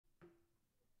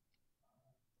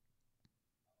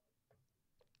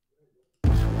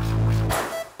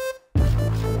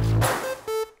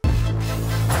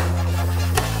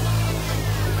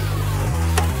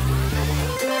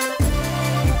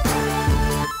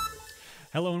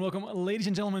Hello and welcome, ladies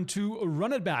and gentlemen, to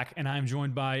Run It Back, and I'm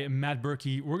joined by Matt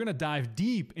Berkey. We're going to dive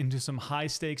deep into some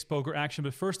high-stakes poker action,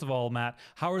 but first of all, Matt,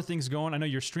 how are things going? I know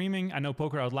you're streaming. I know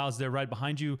Poker Out Loud's there right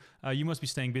behind you. You must be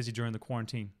staying busy during the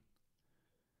quarantine.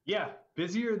 Yeah,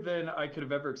 busier than I could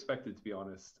have ever expected, to be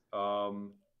honest.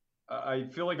 I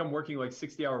feel like I'm working like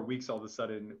 60-hour weeks all of a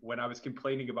sudden when I was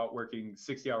complaining about working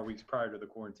 60-hour weeks prior to the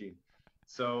quarantine.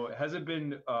 So it hasn't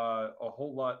been a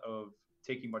whole lot of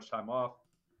taking much time off,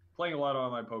 playing a lot of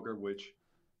online poker, which,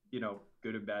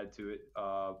 good and bad to it.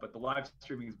 But the live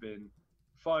streaming has been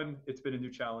fun. It's been a new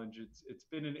challenge. It's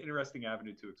been an interesting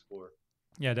avenue to explore.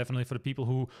 Yeah, definitely. For the people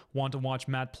who want to watch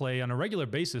Matt play on a regular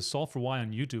basis, Solve for Why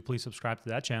on YouTube, please subscribe to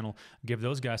that channel. Give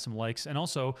those guys some likes. And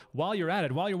also, while you're at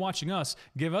it, while you're watching us,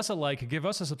 give us a like, give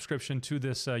us a subscription to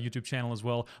this YouTube channel as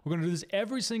well. We're going to do this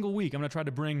every single week. I'm going to try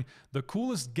to bring the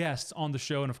coolest guests on the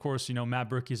show. And of course, Matt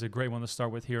Berkey is a great one to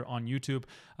start with here on YouTube.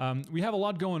 We have a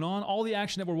lot going on. All the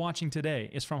action that we're watching today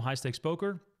is from High Stakes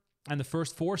Poker. And the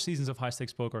first 4 seasons of High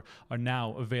Stakes Poker are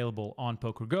now available on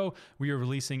PokerGO. We are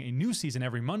releasing a new season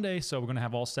every Monday, so we're going to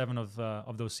have all 7 of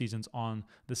those seasons on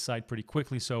the site pretty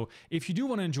quickly. So if you do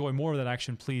want to enjoy more of that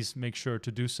action, please make sure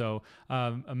to do so.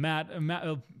 Matt,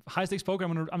 High Stakes Poker,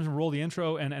 I'm going to roll the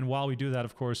intro, and while we do that,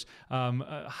 of course,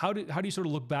 how do you sort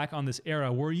of look back on this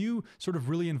era? Were you sort of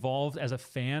really involved as a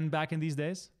fan back in these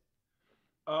days?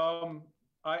 I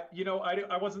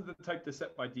wasn't the type to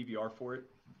set my DVR for it.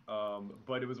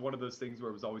 But it was one of those things where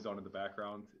it was always on in the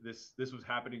background. This was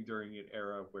happening during an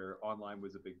era where online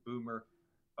was a big boomer.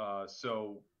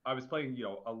 So I was playing,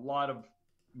 a lot of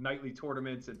nightly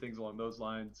tournaments and things along those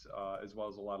lines, as well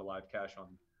as a lot of live cash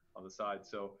on the side.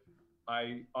 So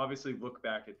I obviously look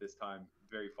back at this time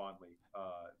very fondly.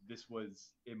 This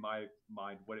was, in my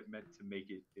mind, what it meant to make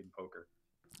it in poker.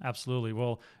 Absolutely.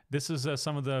 Well, this is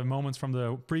some of the moments from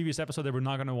the previous episode that we're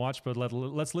not going to watch, but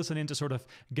let's listen in to sort of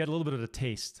get a little bit of the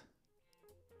taste.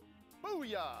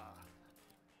 Booyah!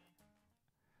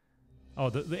 Oh,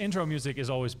 the intro music is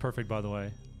always perfect, by the way.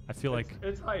 I feel like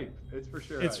it's hype. It's for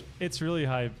sure. It's really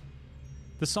hype.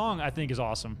 The song, I think, is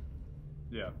awesome.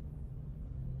 Yeah.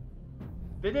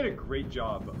 They did a great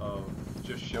job of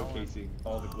just showcasing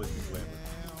all the glitz and glamour.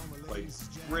 Like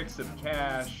bricks of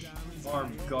cash,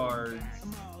 armed guards.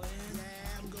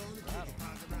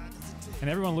 And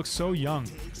everyone looks so young.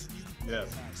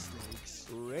 Yes.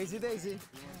 Crazy Daisy.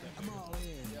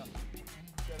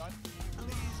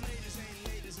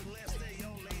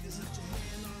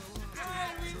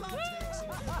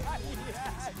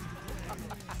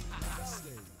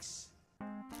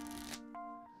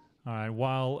 All right.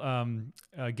 While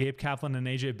Gabe Kaplan and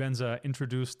AJ Benza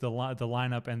introduced the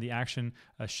lineup and the action,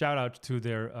 shout out to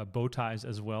their bow ties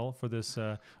as well for this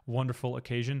wonderful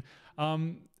occasion.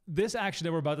 This action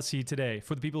that we're about to see today,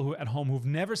 for the people who at home who've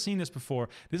never seen this before,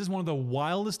 this is one of the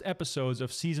wildest episodes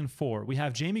of season 4. We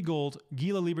have Jamie Gold, Guy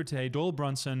Laliberte, Doyle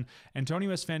Brunson,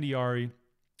 Antonio Esfandiari,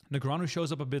 Negreanu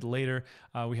shows up a bit later.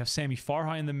 We have Sammy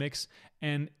Farha in the mix.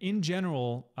 And in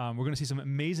general, we're going to see some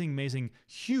amazing,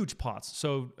 huge pots.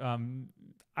 So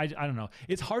I don't know.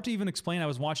 It's hard to even explain. I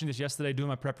was watching this yesterday doing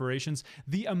my preparations.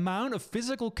 The amount of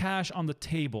physical cash on the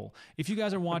table. If you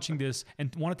guys are watching this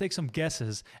and want to take some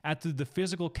guesses at the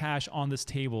physical cash on this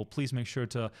table, please make sure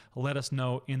to let us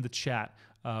know in the chat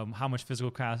how much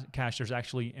physical cash there's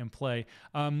actually in play.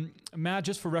 Matt,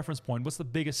 just for reference point, what's the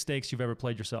biggest stakes you've ever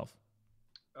played yourself?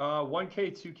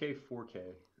 1K, 2K, 4K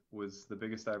was the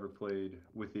biggest I ever played,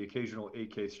 with the occasional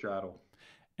 8K straddle.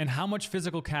 And how much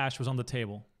physical cash was on the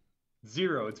table?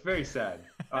 0. It's very sad.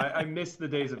 I miss the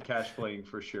days of cash playing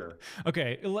for sure.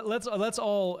 Okay, let's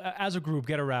all, as a group,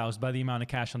 get aroused by the amount of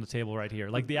cash on the table right here.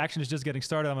 Like, the action is just getting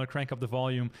started. I'm going to crank up the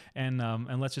volume, and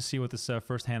let's just see what this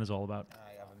first hand is all about.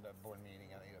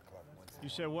 You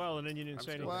said well, and then you didn't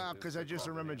say anything. Well, because I just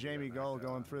remember Jamie Gold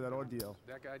going through that ordeal.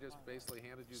 That guy just basically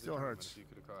handed you Still the hurts. You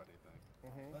could have caught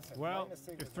anything. Well,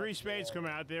 if 3 spades come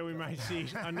out there, we might see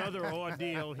another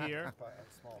ordeal here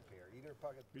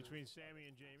between Sammy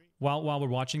and Jamie. While we're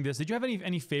watching this, did you have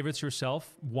any favorites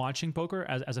yourself watching poker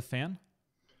as a fan?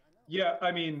 Yeah,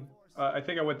 I mean, I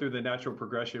think I went through the natural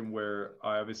progression where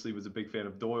I obviously was a big fan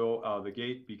of Doyle out of the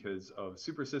gate because of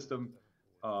Super System.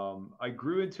 I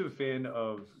grew into a fan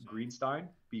of Greenstein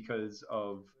because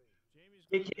of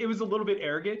it was a little bit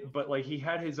arrogant, but like he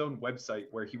had his own website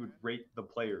where he would rate the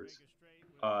players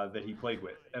that he played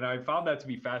with, and I found that to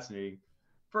be fascinating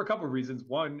for a couple of reasons.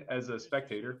 One, as a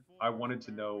spectator, I wanted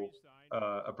to know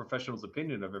a professional's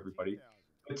opinion of everybody,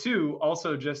 but 2,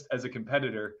 also just as a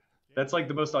competitor, that's like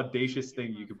the most audacious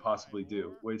thing you could possibly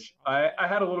do, which I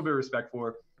had a little bit of respect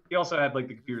for. He also had like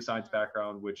the computer science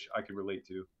background, which I could relate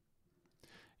to.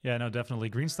 Yeah, no, definitely.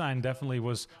 Greenstein definitely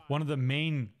was one of the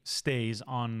mainstays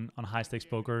on high stakes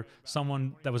poker.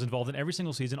 Someone that was involved in every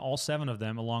single season, all 7 of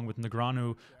them, along with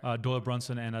Negreanu, Doyle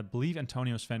Brunson, and I believe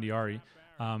Antonius Spendiari.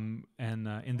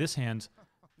 In this hand,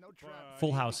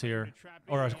 full house here,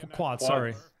 or a quad.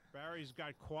 Sorry. Barry's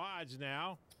got quads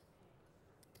now.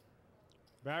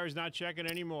 Barry's not checking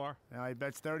anymore. Now he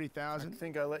bets 30,000. I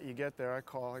think I let you get there. I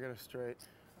call. I got it straight.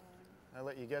 I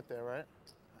let you get there, right?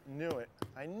 I knew it.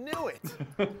 I knew it.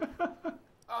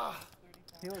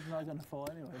 He was not going to fall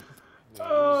anyway.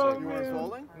 Oh, You weren't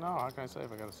folding? No, I can't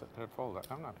save. I got to fold.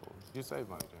 I'm not folding. You save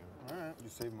money, Jamie. All right. You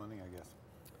save money, I guess.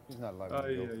 He's not live. I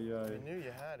knew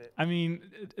you had it. I mean,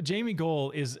 Jamie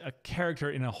Gold is a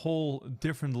character in a whole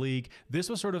different league. This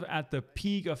was sort of at the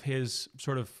peak of his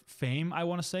sort of fame, I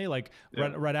want to say, like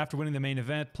right after winning the main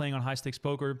event, playing on high stakes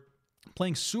poker,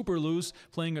 playing super loose,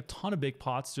 playing a ton of big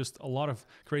pots, just a lot of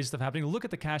crazy stuff happening. Look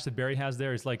at the cash that Barry has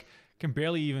there. He's like, can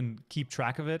barely even keep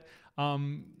track of it. Have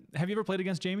you ever played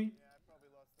against Jamie?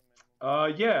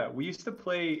 Yeah, we used to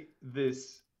play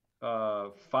this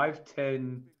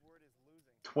 5-10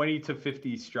 20 to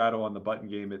 50 straddle on the button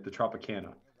game at the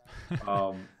Tropicana.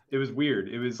 It was weird.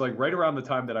 It was like right around the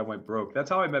time that I went broke. That's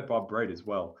how I met Bob Bright as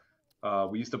well.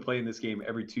 We used to play in this game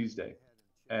every Tuesday,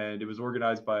 and it was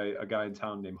organized by a guy in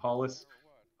town named Hollis.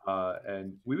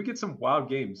 And we would get some wild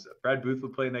games. Brad Booth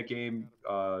would play in that game.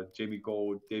 Jamie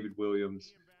Gold, David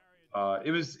Williams.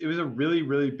 It was a really,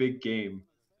 really big game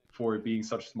for it being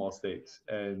such small stakes.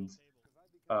 And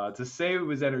to say it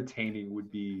was entertaining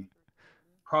would be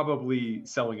probably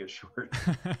selling it short.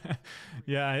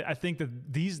 Yeah, I think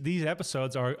that these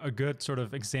episodes are a good sort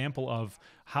of example of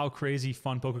how crazy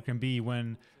fun poker can be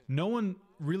when no one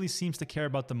really seems to care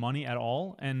about the money at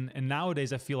all. And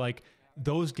nowadays, I feel like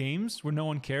those games where no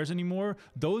one cares anymore,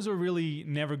 those are really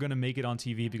never going to make it on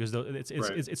TV because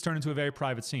it's turned into a very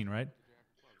private scene, right?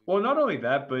 Well, not only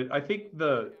that, but I think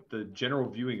the general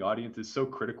viewing audience is so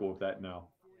critical of that now.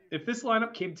 If this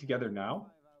lineup came together now,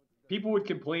 people would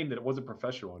complain that it wasn't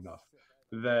professional enough,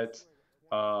 that,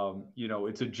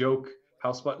 it's a joke.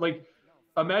 Like,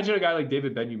 imagine a guy like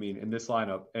David Benjamin in this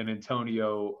lineup and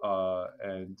Antonio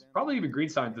and probably even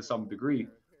Greenstein to some degree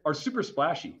are super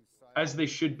splashy, as they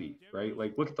should be, right?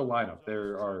 Like, look at the lineup.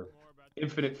 There are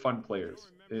infinite fun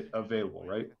players available,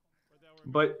 right?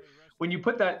 But when you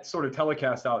put that sort of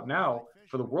telecast out now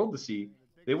for the world to see,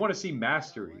 they want to see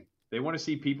mastery. They want to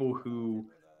see people who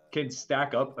can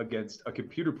stack up against a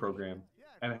computer program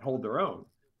and hold their own.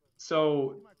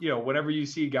 So, whenever you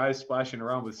see guys splashing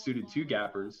around with suited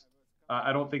 2-gappers,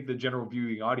 I don't think the general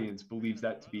viewing audience believes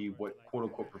that to be what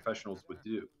quote-unquote professionals would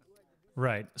do.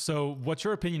 Right. So what's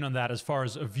your opinion on that as far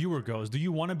as a viewer goes? Do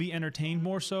you want to be entertained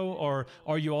more so, or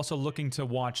are you also looking to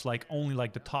watch only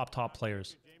the top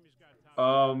players?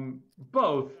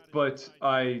 Both, but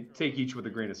I take each with a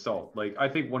grain of salt. Like, I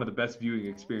think one of the best viewing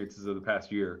experiences of the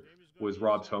past year was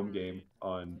Rob's home game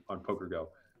on PokerGo.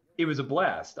 It was a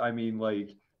blast. I mean,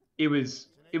 it was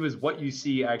what you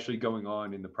see actually going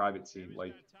on in the private scene.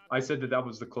 Like, I said that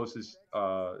was the closest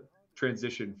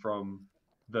transition from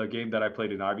the game that I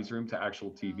played in Ivy's room to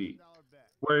actual TV.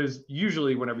 Whereas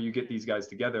usually whenever you get these guys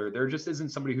together, there just isn't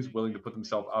somebody who's willing to put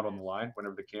themselves out on the line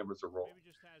whenever the cameras are rolling.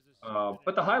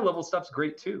 But the high level stuff's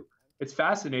great too. It's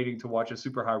fascinating to watch a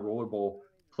super high roller bowl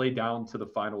play down to the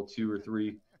final 2 or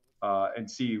 3 and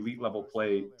see elite level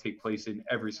play take place in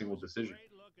every single decision.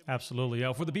 Absolutely.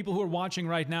 For the people who are watching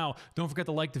right now, don't forget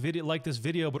to like this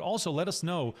video, but also let us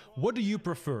know, what do you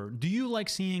prefer? Do you like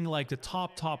seeing the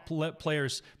top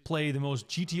players play the most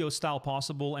GTO style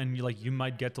possible, and you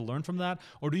might get to learn from that?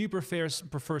 Or do you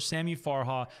prefer Sammy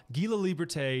Farha, Guy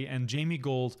Laliberte, and Jamie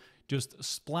Gold just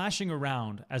splashing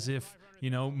around as if,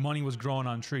 money was growing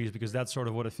on trees? Because that's sort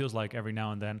of what it feels like every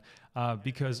now and then.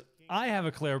 Because I have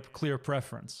a clear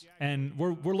preference, and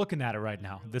we're looking at it right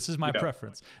now. This is my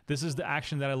preference. This is the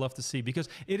action that I love to see, because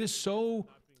it is so,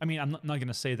 I mean, I'm not going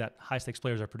to say that high stakes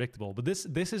players are predictable, but this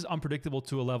is unpredictable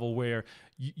to a level where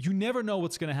you never know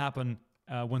what's going to happen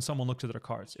when someone looks at their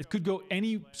cards. It could go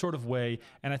any sort of way,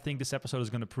 and I think this episode is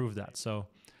going to prove that. So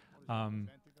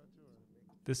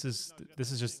this is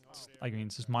just,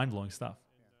 it's just mind-blowing stuff.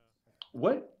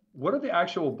 What are the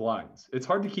actual blinds? It's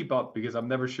hard to keep up because I'm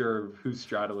never sure who's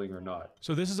straddling or not.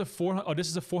 So this is a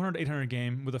 400-800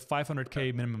 game with a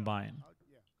 500K minimum buy-in.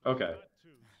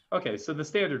 Okay, so the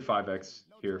standard 5x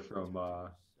here from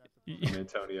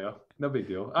Antonio. No big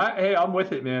deal. Hey, I'm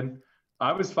with it, man.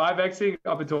 I was 5xing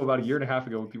up until about a year and a half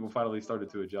ago when people finally started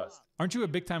to adjust. Aren't you a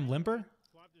big-time limper?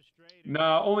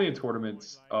 Nah, only in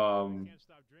tournaments.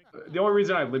 The only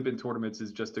reason I limp in tournaments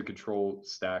is just to control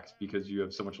stacks because you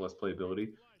have so much less playability.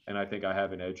 And I think I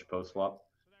have an edge post-flop.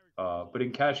 But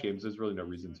in cash games, there's really no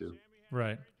reason to.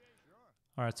 Right.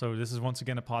 All right, so this is once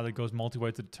again a pot that goes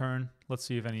multi-way to the turn. Let's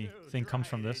see if anything comes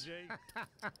from this.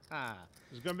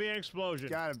 There's going to be an explosion.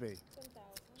 Gotta be.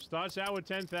 Starts out with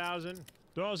 10,000.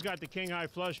 Doyle's got the king-high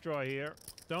flush draw here.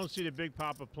 Don't see the big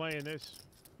papa playing this.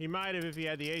 He might have if he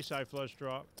had the ace-high flush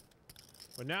draw.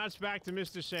 But now it's back to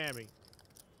Mr. Sammy.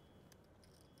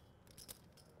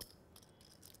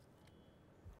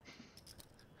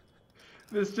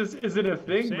 This just isn't a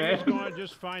thing, Sammy's man. going to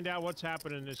just find out what's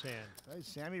happening in this hand. Hey,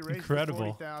 Sammy raised Incredible.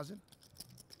 40,000.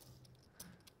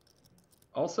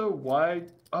 Also, why?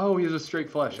 Oh, he has a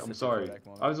straight flush. I'm sorry.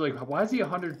 I was like, why is he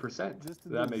 100%?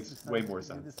 That makes way more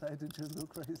sense. Decide to just go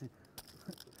crazy.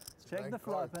 Check the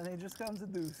flop, and it just comes a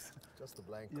deuce. Just a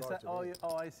blank You card. said,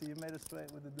 oh, I see. You made a straight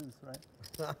with the deuce, right?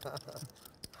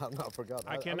 I'm not forgot.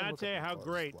 I cannot tell you how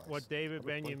great what David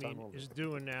Benjamin is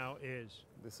doing now is.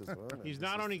 This is He's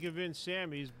not only convinced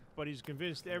Sammy, but he's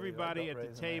convinced everybody at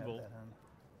the table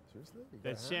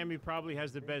that Sammy probably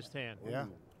has the best hand. Yeah.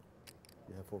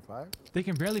 You have 4-5. They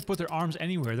can barely put their arms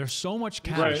anywhere. There's so much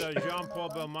cash. Right. Jean-Paul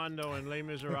Belmondo and Les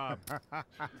Miserables.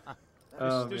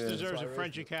 This deserves a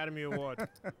French Academy Award.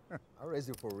 I raised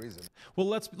you for a reason. Well,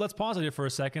 let's pause it here for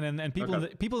a second, and people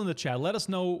people in the chat, let us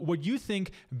know what you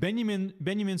think Benjamin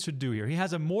should do here. He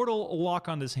has a mortal lock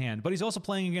on this hand, but he's also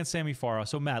playing against Sammy Farha.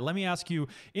 So Matt, let me ask you,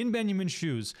 in Benjamin's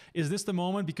shoes, is this the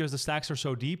moment because the stacks are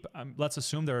so deep? Let's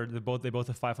assume they both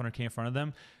have 500K in front of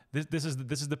them. This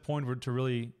is the point where to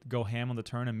really go ham on the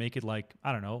turn and make it like,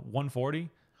 I don't know, 140.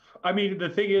 I mean, the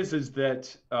thing is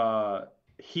that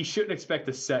he shouldn't expect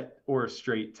a set or a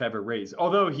straight to ever raise.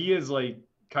 Although he is like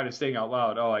kind of saying out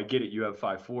loud, "Oh, I get it. You have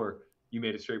 5-4. You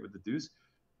made it straight with the deuce."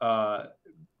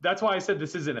 That's why I said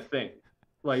this isn't a thing.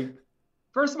 Like,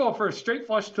 first of all, for a straight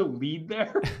flush to lead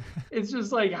there, it's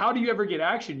just like, how do you ever get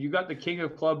action? You got the king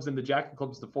of clubs and the jack of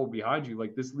clubs to fold behind you.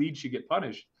 Like, this lead should get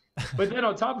punished. But then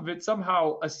on top of it,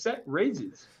 somehow a set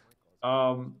raises.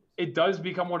 It does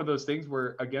become one of those things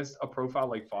where against a profile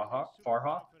like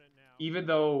Farha, even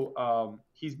though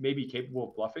he's maybe capable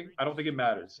of bluffing, I don't think it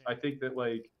matters. I think that,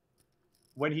 like,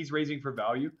 when he's raising for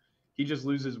value, he just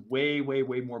loses way, way,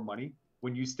 way more money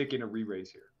when you stick in a re-raise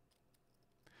here.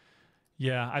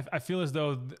 Yeah, I feel as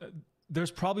though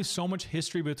there's probably so much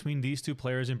history between these two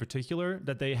players in particular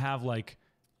that they have, like,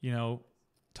 you know,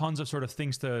 tons of sort of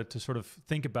things to sort of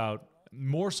think about,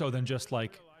 more so than just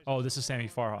like, oh, this is Sammy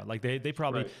Farha. Like they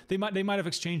probably they might have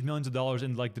exchanged millions of dollars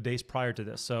in like the days prior to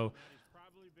this. So he's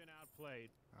probably been outplayed,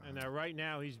 and that right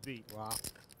now he's beat. Wow.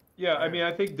 Yeah, I mean,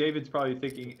 I think David's probably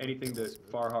thinking anything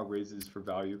that Farha raises for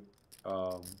value,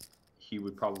 he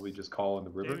would probably just call on the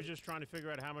river. David's just trying to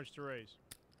figure out how much to raise.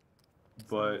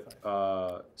 But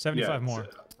 75 more.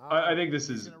 I think this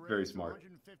is very smart.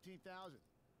 115,000.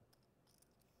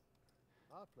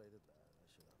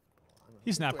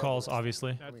 he snap calls,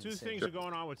 obviously. Now, two things are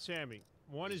going on with Sammy.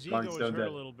 One, his ego is hurt a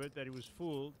little bit that he was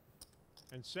fooled,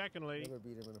 and secondly, Never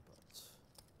beat him in a punch.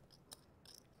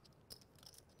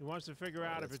 he wants to figure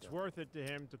out if it's worth it to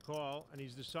him to call, and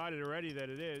he's decided already that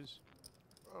it is.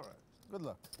 All right. Good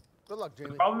luck. Good luck,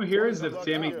 Jamie. The problem here is that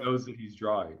Sammy knows that he's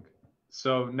drawing.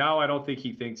 So now I don't think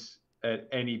he thinks at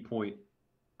any point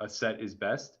a set is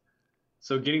best.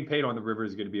 So getting paid on the river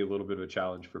is going to be a little bit of a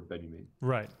challenge for Benjamin.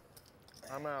 Right.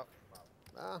 I'm out.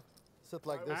 Sit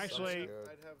like this. Actually,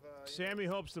 Sammy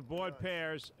hopes the board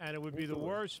pairs, and it would be the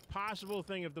worst possible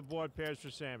thing if the board pairs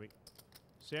for Sammy.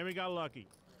 Sammy got lucky.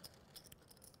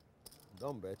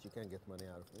 Don't bet. You can't get money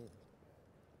out of me.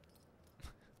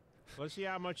 Let's see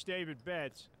how much David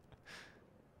bets.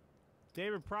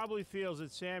 David probably feels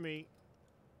that Sammy,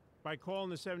 by calling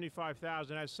the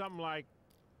 75,000, has something like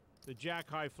the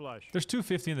jack high flush. There's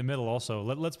 250 in the middle also.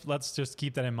 Let's just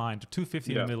keep that in mind.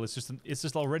 250 in the middle. It's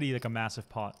just already like a massive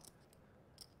pot.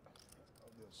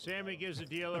 Sammy gives the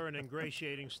dealer an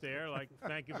ingratiating stare, like,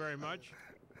 thank you very much.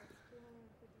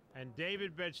 And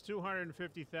David bets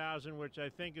 250,000, which I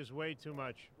think is way too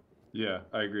much. Yeah,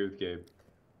 I agree with Gabe.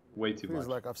 Way too Feels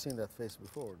much. like I've seen that face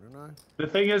before, didn't I? The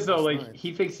thing is, though, like,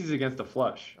 he thinks he's against a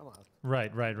flush. Come on.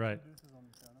 Right.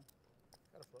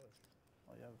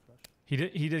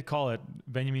 He did call it.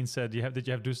 Benjamin said, did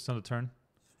you have deuces on the turn?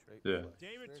 Yeah.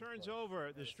 David turns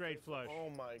over the straight flush. Oh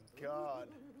my God.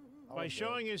 By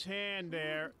showing his hand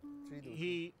there,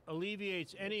 he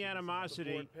alleviates any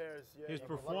animosity his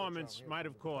performance might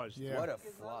have caused. Yeah. What a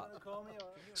flop.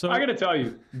 So I got to tell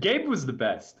you, Gabe was the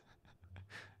best.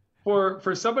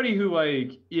 For somebody who,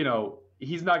 like, you know,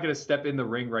 he's not going to step in the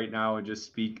ring right now and just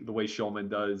speak the way Shulman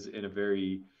does in a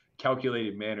very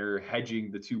calculated manner,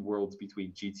 hedging the two worlds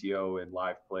between GTO and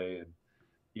live play and,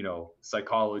 you know,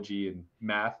 psychology and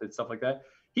math and stuff like that.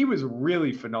 He was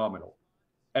really phenomenal.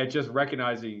 at just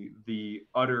recognizing the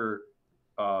utter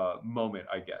moment,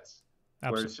 I guess,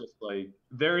 where it's just like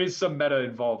there is some meta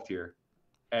involved here,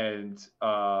 and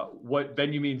what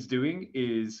Benjamin's doing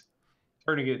is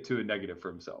turning it to a negative for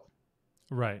himself.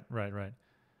 Right.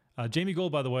 Jamie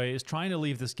Gold, by the way, is trying to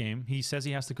leave this game. He says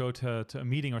he has to go to a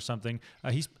meeting or something.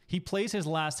 He plays his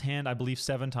last hand, I believe,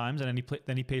 7 times, and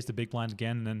then he pays the big blind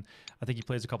again, and then I think he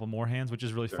plays a couple more hands, which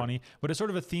is really funny. But it's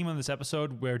sort of a theme on this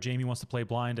episode where Jamie wants to play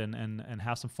blind and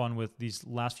have some fun with these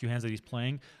last few hands that he's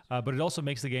playing. But it also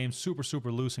makes the game super,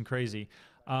 super loose and crazy.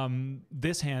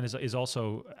 This hand is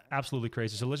also absolutely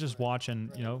crazy. So let's just watch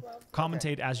and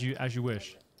commentate as you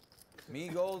wish. Me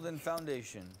Gold and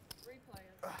Foundation.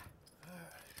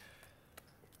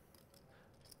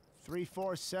 3,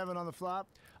 4, 7 on the flop.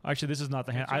 Actually, this is not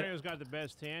the hand. Antonio's got the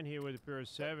best hand here with a pair of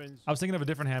 7s. I was thinking of a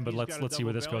different hand, but let's see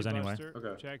where this goes anyway.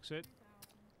 Okay. Checks it.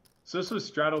 So this was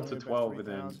straddled to 12 and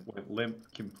then went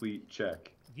limp, complete,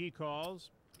 check. He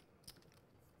calls.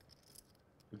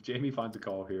 If Jamie finds a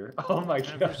call here, oh my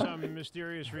And god! for some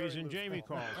mysterious reason, Jamie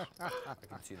calls. I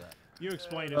can see that. You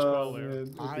explain his call there.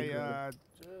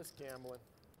 Just gambling.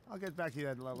 I'll get back to you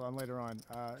that later on.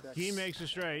 He makes a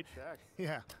straight. Check.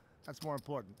 Yeah, that's more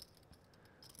important.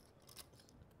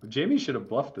 Jamie should have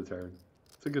bluffed the turn.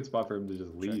 It's a good spot for him to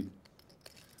just lead.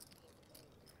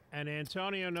 And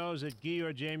Antonio knows that Guy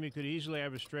or Jamie could easily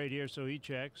have a straight here, so he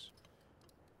checks.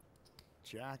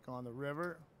 Jack on the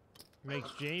river.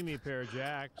 Makes Jamie a pair of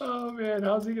jacks. Oh man,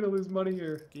 how's he gonna lose money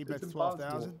here? He It's bets impossible.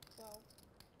 12,000.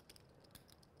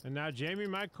 And now Jamie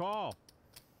might call.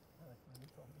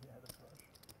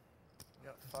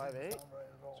 Got 5-8.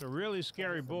 It's a really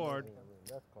scary board.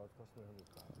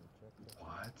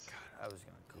 What? I was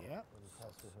gonna call. Yeah.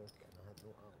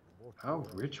 How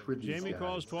rich were these Jamie guys?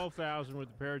 calls 12,000 with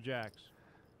a pair of jacks.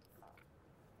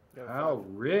 How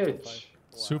rich?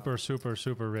 Wow. Super, super,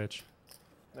 super rich.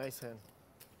 Nice hand.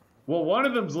 Well, one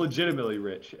of them's legitimately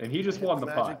rich, and he just won the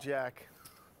Magic pot. Jack.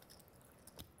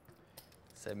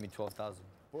 Save me 12,000.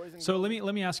 So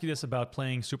let me ask you this about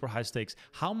playing super high stakes.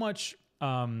 How much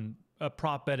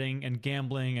prop betting and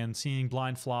gambling and seeing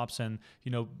blind flops and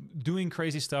doing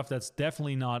crazy stuff that's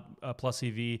definitely not plus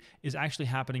EV is actually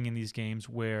happening in these games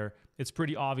where it's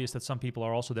pretty obvious that some people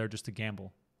are also there just to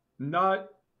gamble? Not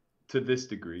to this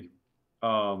degree.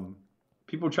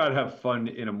 People try to have fun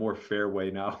in a more fair way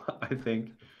now, I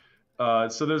think.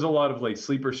 So there's a lot of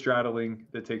sleeper straddling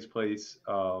that takes place.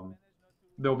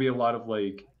 There'll be a lot of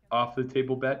off the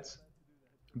table bets,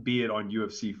 be it on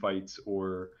UFC fights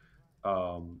or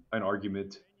an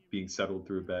argument being settled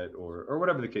through a bet or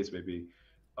whatever the case may be.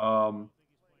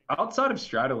 Outside of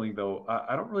straddling, though,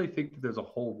 I don't really think that there's a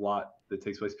whole lot that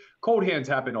takes place. Cold hands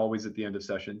happen always at the end of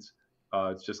sessions.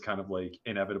 It's just kind of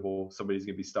inevitable. Somebody's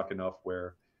going to be stuck enough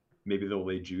where maybe they'll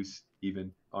lay juice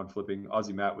even on flipping.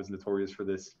 Aussie Matt was notorious for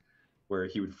this, where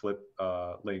he would flip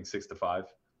laying 6 to 5.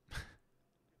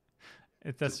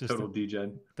 That's just total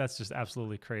degen. That's just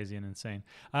absolutely crazy and insane.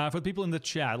 For the people in the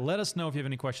chat, let us know if you have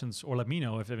any questions, or let me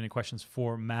know if you have any questions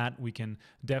for Matt. We can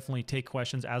definitely take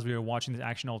questions as we are watching this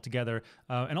action all together.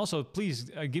 And also, please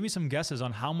give me some guesses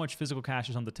on how much physical cash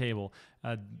is on the table.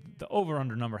 The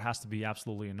over-under number has to be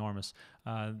absolutely enormous.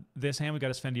 This hand, we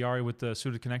got a Svendiari with the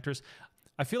suited connectors.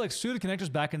 I feel like suited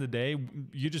connectors back in the day,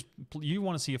 you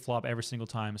want to see a flop every single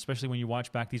time, especially when you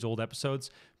watch back these old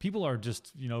episodes. People are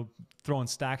just, throwing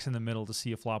stacks in the middle to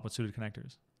see a flop with suited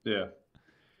connectors. Yeah.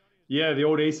 Yeah, the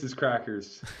old aces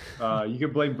crackers. You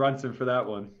can blame Brunson for that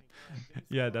one.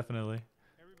 Yeah, definitely.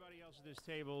 Everybody else at this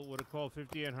table would have called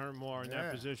 50 and her more in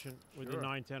that position with the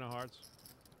 9-10 of hearts.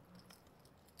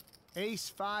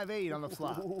 Ace 5-8 on the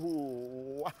flop.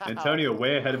 Ooh, wow. Antonio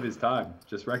way ahead of his time,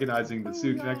 just recognizing that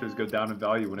suited connectors go down in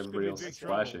value when everybody else is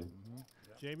splashing.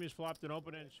 Jamie's flopped an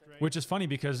open end straight. Which is funny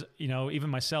because, even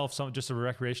myself, just a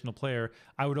recreational player,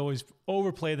 I would always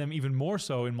overplay them even more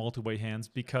so in multi-way hands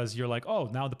because you're like, oh,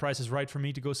 now the price is right for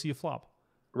me to go see a flop.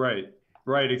 Right.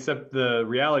 Except the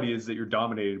reality is that you're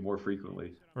dominated more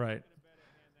frequently. Right.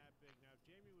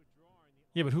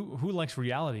 Yeah, but who likes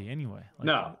reality anyway?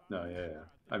 No, yeah.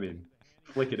 I mean,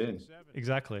 flick it in.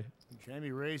 Exactly.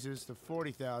 Jamie raises to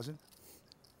 40,000.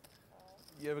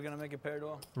 You ever gonna make a pair,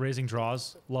 Doyle? Raising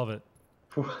draws, love it.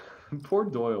 Poor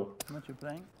Doyle. How much you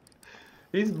playing?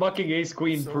 He's mucking ace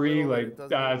queen pre,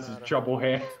 this is trouble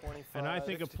hand. And I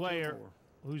think a player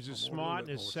who's as smart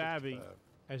and as savvy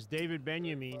as David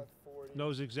Benjamin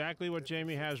knows exactly what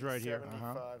Jamie has right here.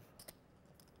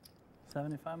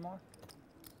 75 more?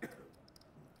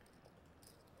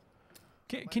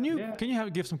 Can you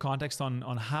give some context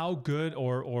on how good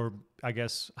or I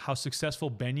guess how successful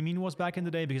Benjamin was back in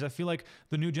the day? Because I feel like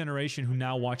the new generation who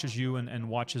now watches you and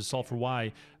watches Solve for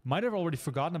Why might have already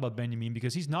forgotten about Benjamin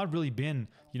because he's not really been,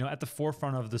 you know, at the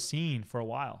forefront of the scene for a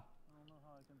while.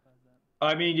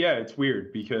 I mean, yeah, it's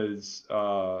weird because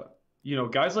you know,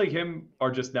 guys like him are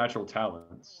just natural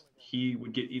talents. He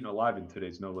would get eaten alive in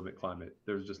today's no limit climate.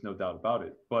 There's just no doubt about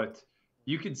it. But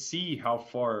you can see how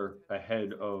far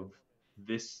ahead of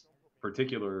this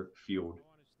particular field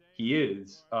he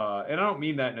is. And I don't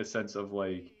mean that in a sense of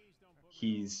like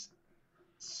he's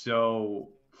so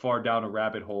far down a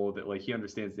rabbit hole that like he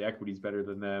understands the equities better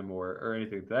than them or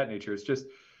anything of that nature. It's just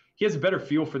he has a better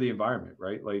feel for the environment,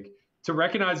 right? Like to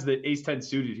recognize that ace 10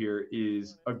 suited here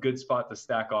is a good spot to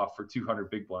stack off for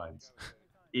 200 big blinds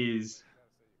is,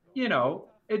 you know,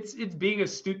 it's being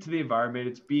astute to the environment.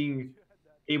 It's being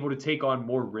able to take on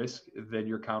more risk than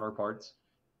your counterparts.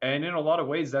 And in a lot of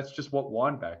ways, that's just what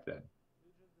won back then.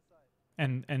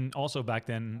 And also back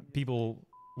then, people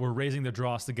were raising their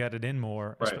draws to get it in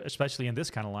more, right. Especially in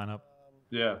this kind of lineup.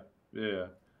 Yeah.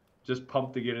 Just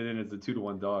pumped to get it in as a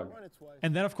 2-to-1 dog.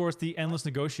 And then, of course, the endless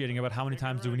negotiating about how many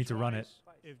times do we need to run it.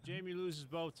 If Jamie loses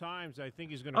both times, I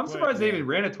think he's going to I'm surprised they even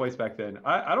ran it twice back then.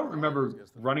 I don't remember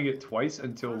running it twice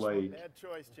until like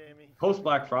post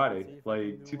Black Friday,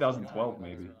 like 2012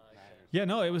 maybe. Yeah,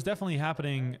 no, it was definitely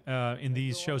happening in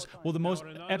these shows. Well, the most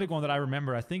epic one that I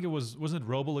remember, I think wasn't it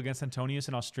Roble against Antonius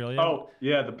in Australia? Oh,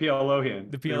 yeah, the PLO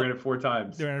hand. They ran it 4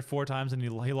 times. They ran it 4 times, and he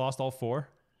lost all 4.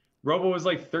 Roble was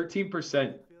like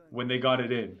 13% when they got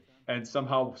it in, and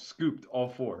somehow scooped all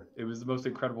 4. It was the most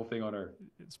incredible thing on earth.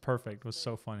 It's perfect. It was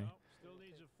so funny. Still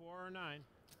needs a 4 or 9.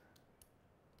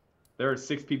 There are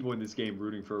 6 people in this game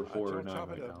rooting for a 4 or 9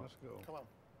 right now. Come on.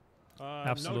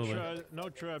 Absolutely.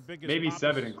 Notre biggest maybe Pappas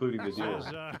 7, including the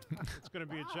dealer. It's going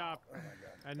to be a chop.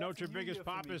 And Notre biggest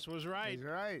Pappas was right. He's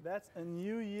right. That's a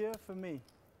new year for me.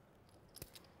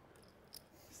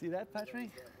 See that,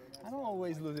 Patrik? I don't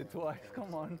always lose it twice.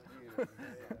 Come on.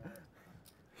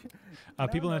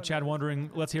 People in the chat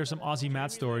wondering, let's hear some Aussie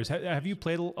Matt stories. Have you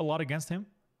played a lot against him?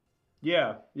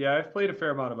 Yeah, I've played a fair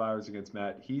amount of hours against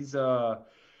Matt. He's a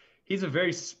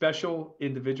very special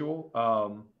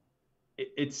individual.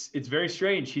 It's very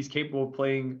strange. He's capable of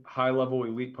playing high-level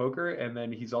elite poker, and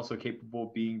then he's also capable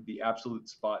of being the absolute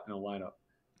spot in a lineup.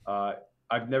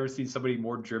 I've never seen somebody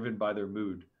more driven by their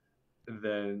mood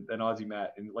than Aussie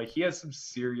Matt. And like he has some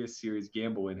serious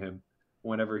gamble in him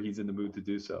whenever he's in the mood to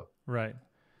do so. Right.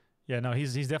 Yeah, no,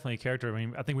 he's definitely a character. I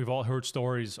mean, I think we've all heard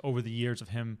stories over the years of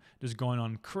him just going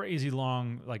on crazy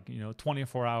long, like,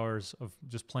 24 hours of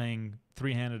just playing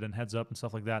 3-handed and heads up and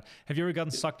stuff like that. Have you ever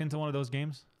gotten sucked into one of those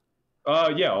games?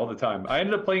 Yeah, all the time. I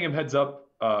ended up playing him heads up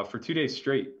for 2 days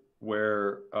straight,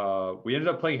 where we ended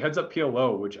up playing heads up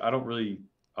PLO, which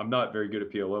I'm not very good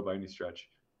at PLO by any stretch.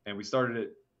 And we started at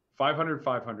 500,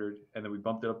 500, and then we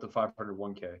bumped it up to 500,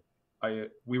 1K.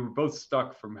 We were both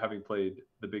stuck from having played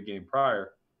the big game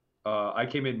prior. I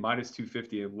came in minus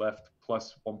 250 and left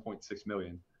plus 1.6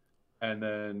 million. And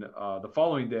then the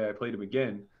following day I played him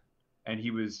again, and he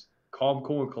was calm,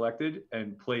 cool, and collected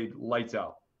and played lights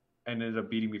out and ended up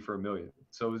beating me for $1 million.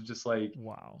 So it was just like,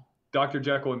 wow, Dr.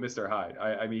 Jekyll and Mr. Hyde.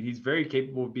 I mean, he's very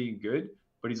capable of being good,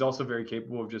 but he's also very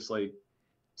capable of just like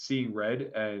seeing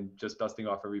red and just dusting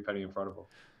off every penny in front of him.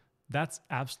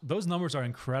 Those numbers are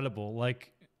incredible.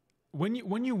 Like when you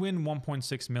win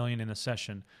 1.6 million in a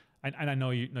session, and I know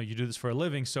you do this for a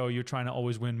living, so you're trying to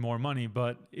always win more money,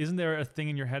 but isn't there a thing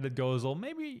in your head that goes, well,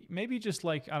 maybe just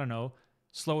like, I don't know,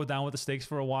 slow it down with the stakes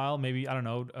for a while, maybe, I don't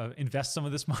know, invest some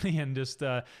of this money and just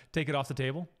take it off the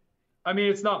table? I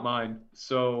mean, it's not mine,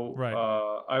 so right.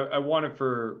 I want it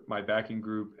for my backing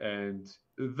group, and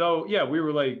though, yeah, we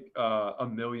were like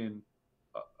 $1 million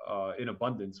in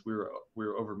abundance, we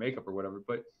were over makeup or whatever,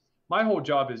 but my whole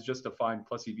job is just to find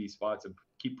plus EV spots and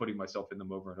keep putting myself in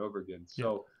them over and over again.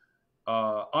 So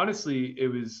honestly, it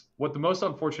was what the most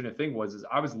unfortunate thing is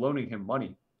I was loaning him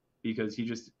money because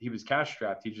he was cash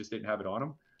strapped. He just didn't have it on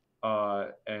him.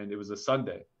 And it was a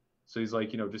Sunday. So he's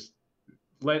like, just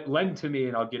lend to me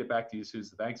and I'll get it back to you as soon as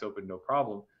the bank's open. No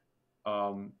problem.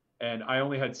 And I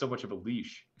only had so much of a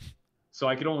leash, so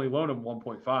I could only loan him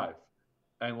 1.5.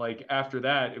 And like after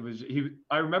that,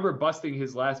 I remember busting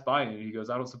his last buy-in, and he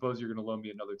goes, "I don't suppose you're going to loan me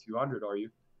another 200, are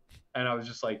you?" And I was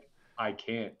just like, "I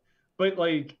can't." But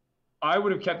like, I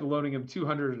would have kept loaning him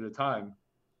 200 at a time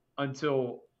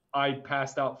until I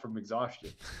passed out from exhaustion.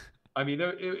 I mean,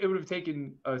 it would have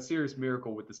taken a serious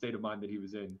miracle with the state of mind that he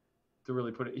was in to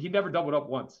really put it. He never doubled up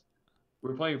once. We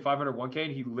were playing 500 1K,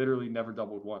 and he literally never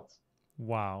doubled once.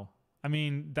 Wow. I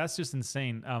mean, that's just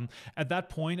insane. At that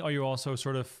point, are you also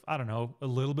sort of, I don't know, a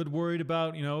little bit worried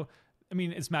about, you know, I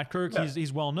mean, it's Matt Kirk. Yeah.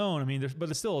 He's well known. I mean, but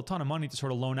there's still a ton of money to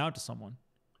sort of loan out to someone.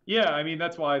 Yeah, I mean,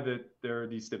 that's why there are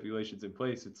these stipulations in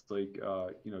place. It's like,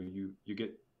 you know, you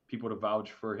get people to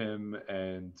vouch for him,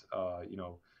 and you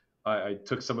know, I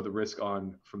took some of the risk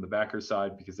on from the backer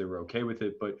side because they were okay with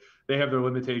it, but they have their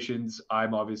limitations.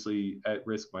 I'm obviously at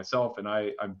risk myself, and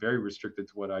I'm very restricted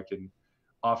to what I can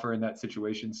offer in that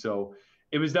situation. So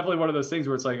it was definitely one of those things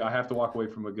where it's like I have to walk away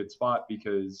from a good spot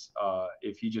because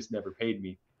if he just never paid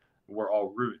me, we're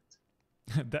all ruined.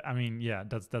 I mean, yeah,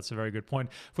 that's a very good point.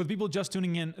 For the people just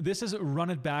tuning in, this is Run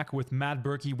It Back with Matt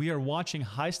Berkey. We are watching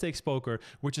High Stakes Poker,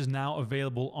 which is now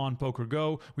available on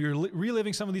PokerGo. We are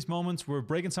reliving some of these moments. We're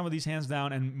breaking some of these hands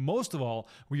down. And most of all,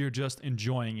 we are just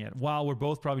enjoying it. While we're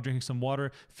both probably drinking some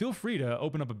water, feel free to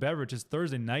open up a beverage. It's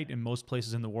Thursday night in most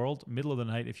places in the world, middle of the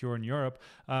night if you're in Europe.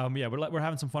 Yeah, we're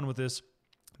having some fun with this.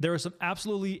 There are some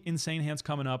absolutely insane hands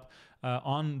coming up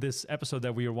on this episode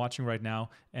that we are watching right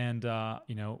now. And,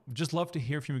 you know, just love to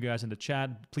hear from you guys in the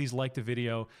chat. Please like the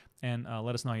video and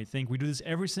let us know how you think. We do this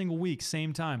every single week,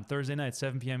 same time, Thursday night,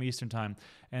 7 p.m. Eastern time.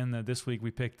 And this week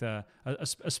we picked a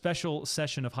special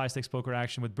session of High Stakes Poker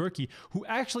action with Berkey, who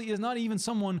actually is not even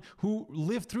someone who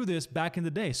lived through this back in the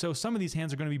day. So some of these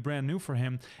hands are going to be brand new for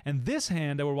him. And this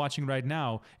hand that we're watching right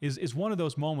now is one of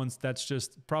those moments that's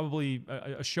just probably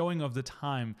a showing of the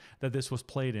time that this was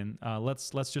played in. Let's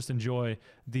just enjoy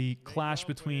the clash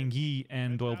between Guy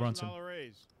and Doyle Brunson.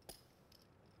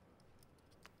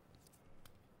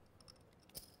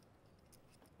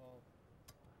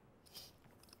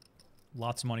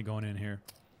 Lots of money going in here.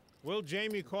 Will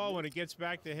Jamie call when it gets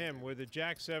back to him with a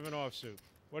Jack-7 offsuit?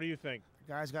 What do you think?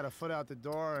 The guy's got a foot out the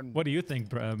door. And what do you think,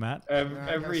 Matt?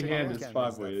 Every hand is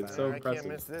 5-way. It's so impressive. I can't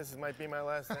miss this. This might be my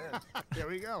last hand. There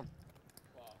we go.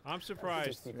 I'm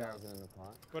surprised.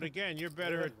 But again, you're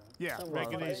better at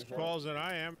making these calls than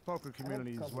I am. Poker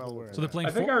community is well aware. So they're playing.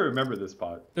 I think I remember this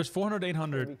pot. There's 400,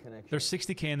 800. There's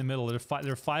 60K in the middle. They're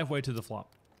 5-way to the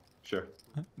flop. Sure.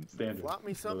 Standard. Flop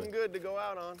me something good to go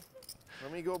out on.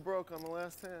 Let me go broke on the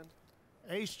last hand.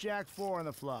 Ace Jack 4 on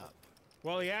the flop.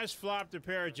 Well, he has flopped a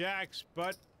pair of jacks,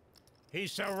 but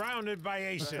he's surrounded by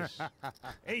aces.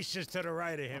 Aces to the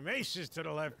right of him, aces to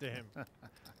the left of him.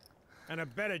 And a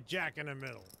better jack in the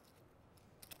middle.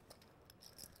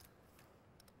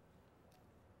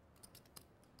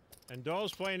 And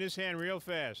Dole's playing his hand real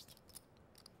fast.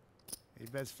 He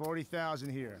bets 40,000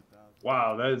 here.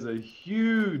 Wow, that is a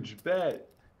huge bet.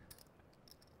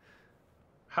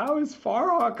 How is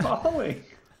Farha calling?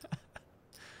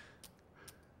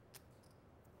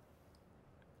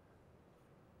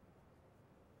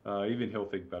 Even he'll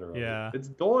think better of it. It's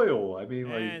Doyle. I mean,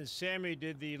 and Sammy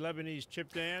did the Lebanese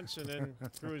chip dance and then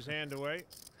threw his hand away.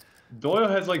 Doyle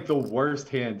has like the worst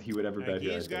hand he would ever bet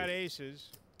here. Guy's got aces.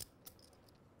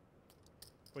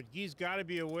 But Guy's got to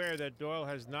be aware that Doyle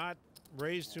has not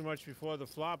raised too much before the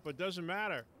flop, but doesn't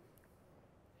matter.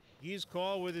 Guy's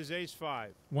call with his ace-5.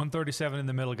 137 in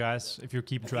the middle, guys, if you're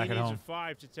keeping track at home. He needs a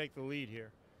 5 to take the lead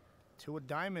here. 2 of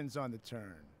diamonds on the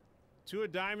turn. 2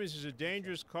 of diamonds is a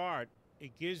dangerous card.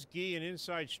 It gives Guy an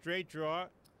inside straight draw,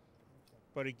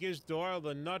 but it gives Doyle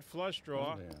the nut flush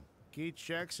draw. Guy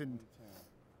checks, and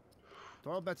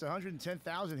Doyle bets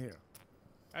 110,000 here.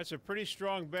 That's a pretty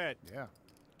strong bet. Yeah.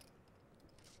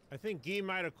 I think Guy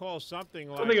might have called something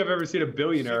like. I don't think I've ever seen a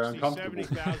billionaire 60, uncomfortable.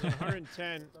 70,000,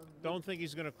 110. Don't think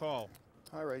he's going to call.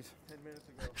 Hi, raise. 10 minutes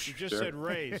ago. He just said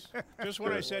raise. Just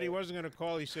when I said he wasn't going to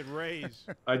call, he said raise.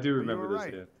 I do remember this.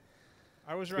 Right. Yeah.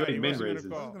 I was right. He wasn't going to call.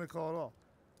 He wasn't going to call at all.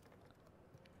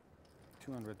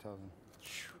 200,000.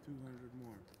 200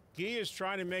 more. Guy is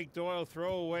trying to make Doyle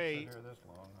throw away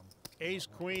ace,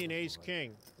 queen, ace,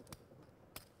 king.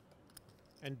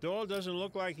 And Doyle doesn't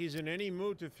look like he's in any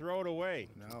mood to throw it away.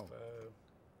 No.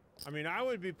 I mean, I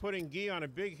would be putting Guy on a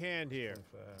big hand here.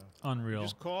 Unreal.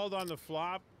 Just called on the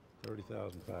flop.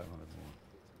 30,500 more.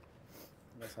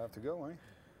 Let's have to go, eh?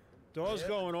 Doyle's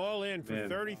going all in for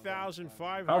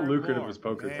 30,500. How lucrative was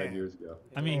poker 10 years ago?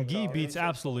 I mean, Guy beats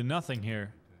absolutely nothing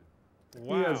here.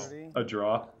 Wow. He has a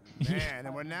draw. Man,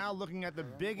 and we're now looking at the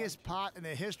biggest pot in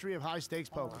the history of high stakes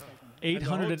poker.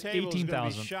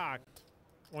 818,000. Shocked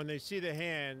when they see the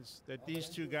hands that these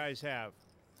two guys have.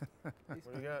 What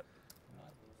do you got?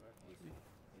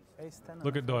 Ace 10.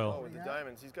 Look at Doyle. Oh, with the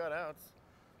diamonds. He's got outs.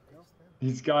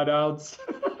 He's got outs.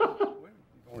 You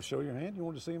want to show your hand? You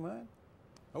want to see mine?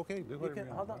 Okay, do whatever you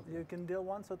want. Hold on. You can deal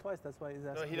once or twice. That's why he's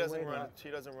asking. No, he doesn't run it. He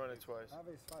doesn't run it twice.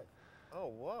 Oh,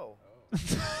 whoa.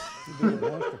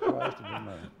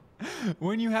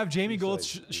 When you have Jamie Gold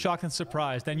shocked and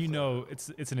surprised, then you know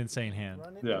it's an insane hand.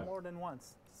 Run it more than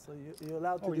once. So you're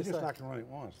allowed to Oh, you're just decide. not going to run it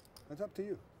once. It's up to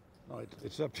you. No,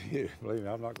 it's up to you. Believe me,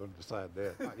 I'm not going to decide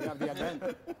that. You have the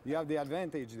advantage. You have the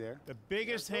advantage there. The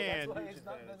biggest hand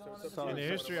in the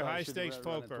history of high-stakes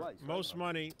poker. Most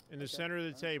money in the center of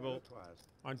the table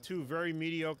on two very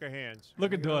mediocre hands.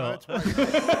 Look at Doyle.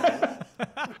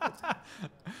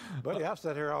 Buddy, I've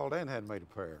sat here all day and hadn't made a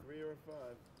pair. 3 or 5.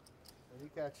 And he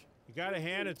catch. You got to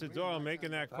hand it to Doyle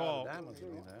making that call.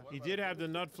 He did have the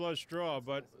nut flush draw,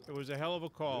 but it was a hell of a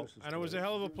call. And it was a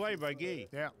hell of a play by Guy.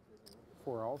 Yeah.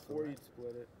 4 also. 4 you'd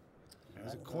split it.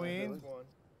 There's a queen.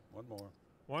 One more.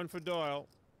 One for Doyle.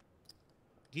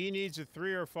 Guy needs a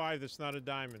 3 or 5 that's not a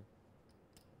diamond.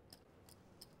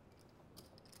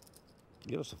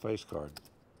 Give us a face card.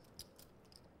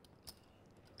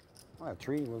 Well, a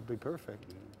 3 would be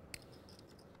perfect.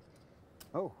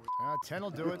 Oh. 10 will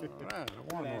do it. Right,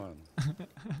 I won one.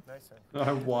 Nice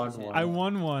I won one. I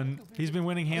won one. He's been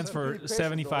winning hands for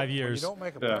 75 years. You don't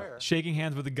make a pair. Shaking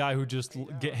hands with the guy who just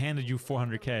handed you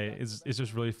 400K is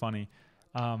just really funny.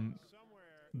 That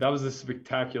was a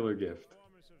spectacular gift.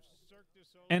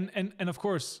 And of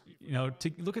course, you know,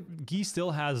 to look at Guy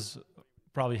still has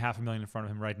probably $500,000 in front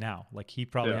of him right now. Like he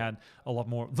probably had a lot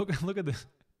more. Look at this.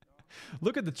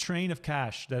 Look at the train of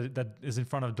cash that is in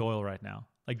front of Doyle right now.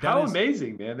 Like that How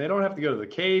amazing, man! They don't have to go to the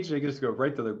cage; they just go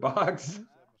right to their box.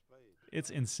 It's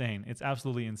insane. It's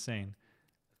absolutely insane.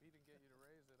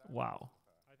 Wow,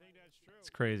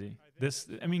 it's crazy. This,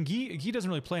 I mean, Guy doesn't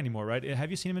really play anymore, right? Have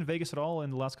you seen him in Vegas at all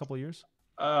in the last couple of years?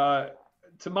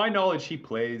 To my knowledge, he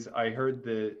plays. I heard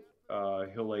that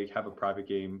he'll like have a private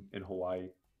game in Hawaii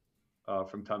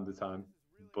from time to time.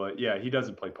 But yeah, he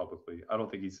doesn't play publicly. I don't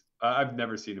think he's. I've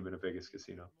never seen him in a Vegas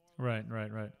casino. Right.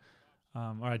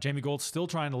 All right, Jamie Gold's still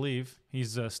trying to leave.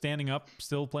 He's standing up,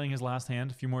 still playing his last hand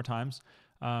a few more times.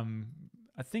 I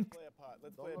think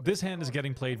this hand is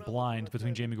getting played blind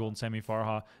between Jamie Gold and Sammy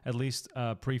Farha, at least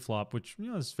pre-flop, which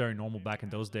is very normal back in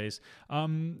those days.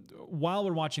 While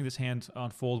we're watching this hand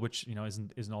unfold, which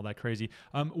isn't all that crazy,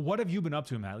 what have you been up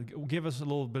to, Matt? Give us a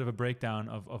little bit of a breakdown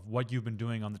of what you've been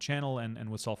doing on the channel and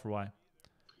with Solve for Why.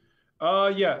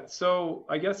 Yeah. So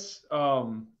I guess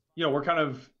we're kind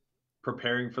of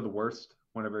preparing for the worst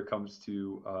whenever it comes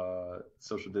to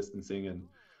social distancing and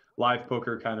live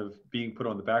poker kind of being put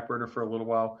on the back burner for a little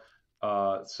while.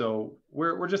 So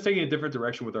we're just taking a different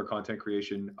direction with our content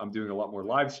creation. I'm doing a lot more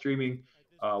live streaming.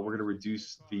 We're going to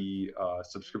reduce the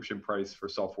subscription price for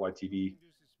Solve for Why TV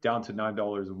down to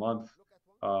 $9 a month.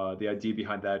 The idea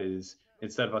behind that is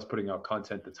instead of us putting out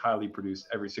content that's highly produced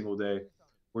every single day,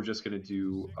 we're just going to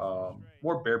do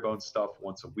more bare bones stuff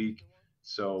once a week.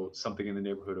 So something in the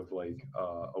neighborhood of like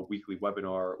a weekly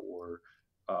webinar or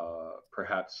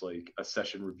perhaps like a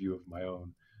session review of my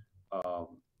own.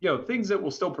 Things that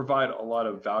will still provide a lot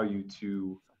of value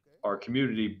to our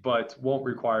community, but won't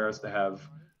require us to have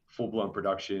full-blown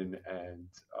production and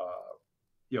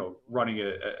running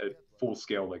at full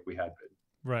scale like we had been.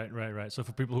 Right. So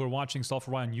for people who are watching, Solve for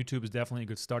Why on YouTube is definitely a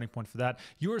good starting point for that.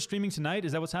 You are streaming tonight.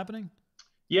 Is that what's happening?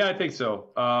 Yeah, I think so.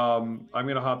 I'm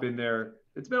going to hop in there.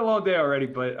 It's been a long day already,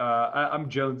 but I'm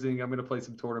jonesing. I'm going to play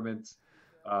some tournaments,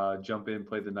 jump in,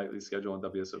 play the nightly schedule on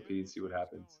WSOP and see what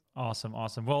happens. Awesome.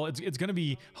 Well, it's going to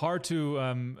be hard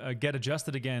to get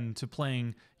adjusted again to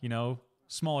playing,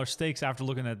 smaller stakes after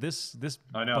looking at this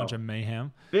bunch of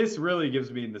mayhem. This really gives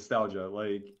me nostalgia.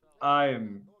 Like I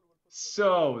am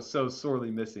so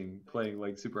sorely missing playing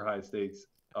like super high stakes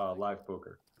live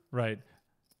poker. Right.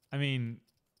 I mean,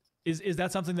 is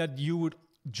that something that you would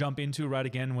jump into right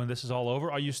again when this is all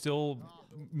over? Are you still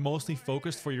mostly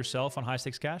focused for yourself on high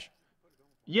stakes cash?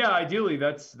 Yeah, ideally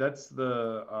that's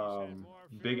the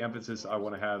big emphasis I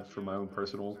want to have for my own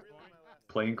personal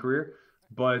playing career.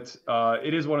 But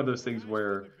it is one of those things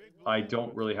where I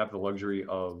don't really have the luxury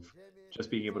of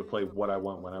just being able to play what I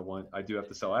want when I want. I do have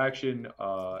to sell action,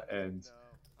 and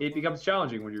it becomes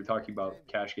challenging when you're talking about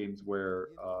cash games where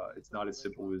it's not as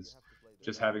simple as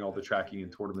just having all the tracking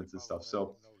and tournaments and stuff.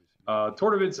 So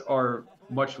tournaments are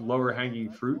much lower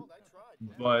hanging fruit,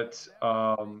 but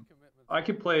I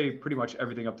can play pretty much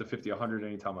everything up to 50, 100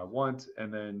 anytime I want.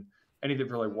 And then anything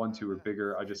for like 1, 2 or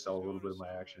bigger, I just sell a little bit of my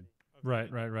action.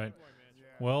 Right.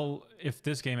 Well, if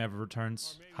this game ever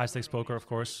returns, High Stakes Poker, of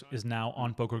course, is now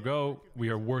on PokerGO. We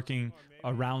are working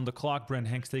around the clock. Brent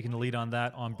Hank's taking the lead on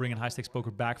that, on bringing High Stakes Poker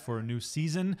back for a new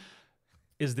season.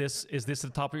 Is this at the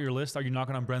top of your list? Are you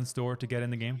knocking on Brent's door to get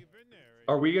in the game?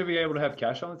 Are we going to be able to have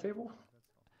cash on the table?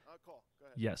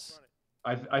 Yes.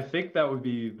 I think that would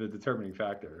be the determining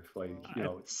factor. Like,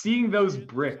 seeing those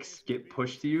bricks get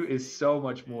pushed to you is so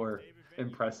much more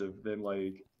impressive than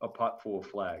like a pot full of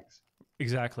flags.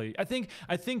 Exactly. I think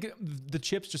the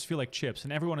chips just feel like chips,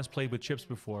 and everyone has played with chips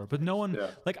before, but no one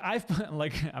like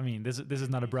I mean, this is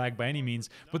not a brag by any means,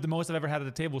 but the most I've ever had at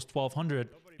the table was 1,200,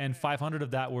 and 500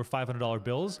 of that were $500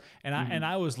 bills, and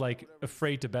I was like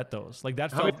afraid to bet those. Like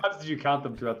that. How many times did you count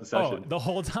them throughout the session? Oh, the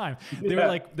whole time. They were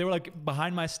like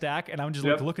behind my stack, and I'm just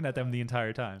like looking at them the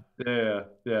entire time. Yeah.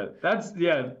 That's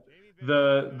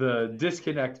the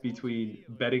disconnect between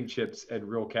betting chips and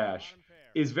real cash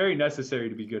is very necessary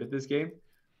to be good at this game,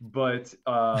 but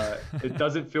it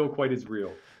doesn't feel quite as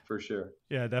real for sure.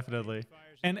 Yeah, definitely.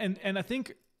 And I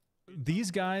think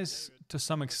these guys to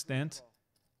some extent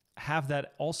have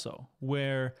that also,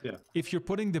 where if you're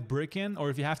putting the brick in, or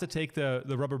if you have to take the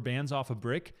rubber bands off a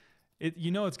brick,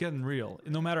 it's getting real.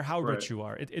 No matter how rich you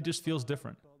are, it just feels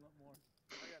different.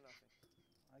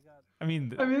 I mean,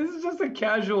 this is just a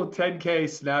casual 10K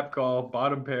snap call,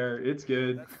 bottom pair. It's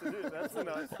good. That's a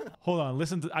nice. Hold on,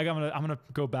 listen. I'm gonna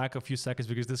go back a few seconds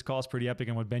because this call is pretty epic,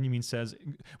 and what Benjamin says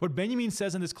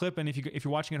in this clip, and if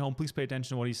you're watching at home, please pay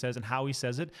attention to what he says and how he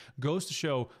says it. Goes to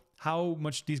show how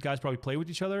much these guys probably play with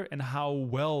each other and how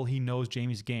well he knows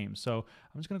Jamie's game. So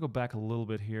I'm just gonna go back a little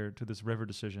bit here to this river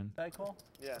decision. That call?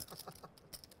 Yeah.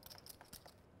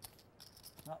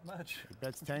 Not much.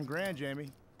 That's 10 grand, Jamie.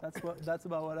 That's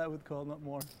about what I would call, not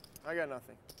more. I got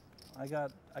nothing. I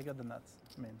got the nuts.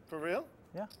 I mean. For real?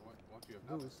 Yeah.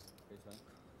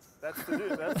 That's the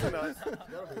dude. That's the nuts.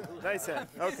 Nice hand.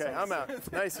 Okay, I'm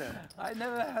out. Nice hand. I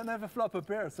never flop a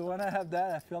pair, so when I have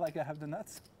that, I feel like I have the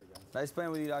nuts. Nice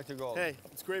playing with you, Dr. Gold. Hey,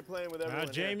 it's great playing with everyone.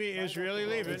 Now Jamie is really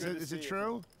leaving. Is it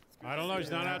true? I don't know. He's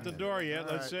not out the door yet.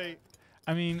 Let's see.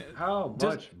 I mean, how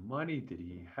much money did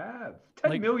he have?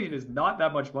 10 million is not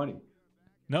that much money.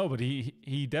 No, but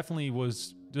he definitely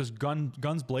was just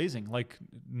guns blazing, like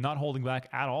not holding back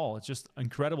at all. It's just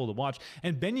incredible to watch.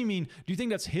 And Benjamin, do you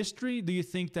think that's history? Do you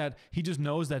think that he just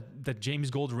knows that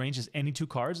Jamie's Gold's range is any two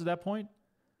cards at that point?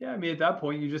 Yeah, I mean, at that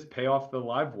point, you just pay off the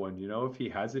live one. You know, if he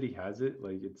has it, he has it.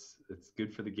 Like it's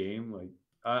good for the game. Like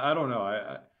I don't know.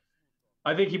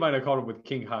 I think he might have called it with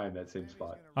king high in that same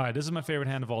spot. All right, this is my favorite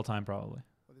hand of all time, probably.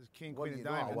 Well, this king queen of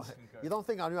diamonds. You don't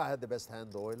think I knew I had the best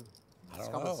hand, Doyle? I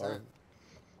don't know.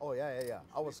 Oh, yeah.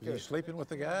 I was scared. You sleeping with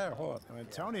the guy or what?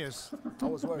 Antonius I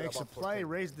was worried makes a about play,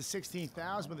 raised the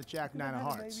 16,000 with a jack 9 of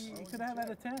hearts. Maybe you could have had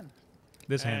a 10.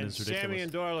 This hand is ridiculous. Sammy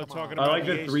and Doyle are talking I about like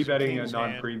the three betting a King's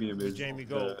non-premium hand is with Jamie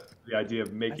Gold. the idea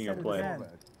of making a play.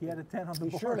 He had a 10 on the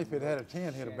board. Surely if it had a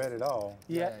 10, he'd have bet it all.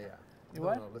 Yeah.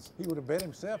 What? No, listen. He would have bet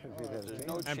himself if it had a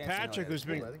 10. And Patrik, who's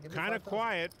been kind of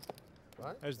quiet,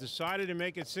 has decided to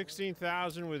make it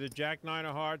 16,000 with a jack 9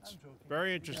 of hearts.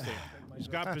 Very interesting. He's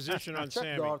got position on Check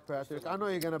Sammy. dark, Patrik. I know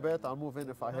you're going to bet. I'll move in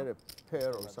if I hit a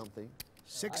pair or something.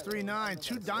 6-3-9,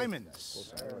 2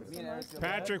 diamonds.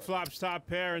 Patrik flops top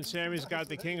pair, and Sammy's got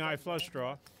the king high flush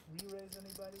draw.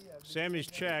 Sammy's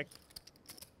checked.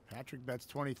 Patrik bets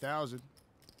 20,000.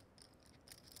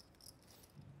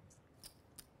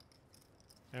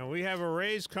 And we have a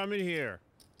raise coming here.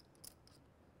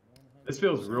 This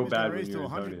feels real bad when Raised to you're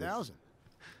 100,000.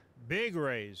 Big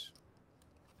raise.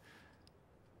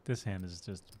 This hand is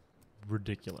just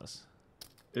ridiculous.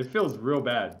 It feels real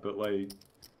bad, but like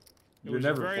It was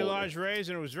a very large raise,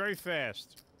 and it was very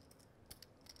fast.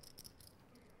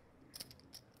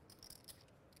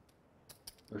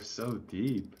 They're so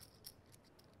deep.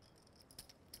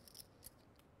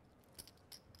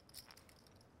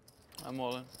 I'm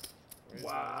all in.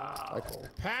 Wow.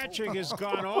 Patrik has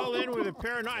gone all in with a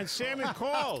pair of 9, and Sammy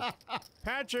called.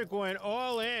 Patrik went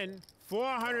all in,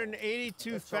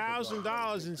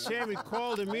 $482,000, and Sammy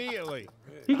called immediately.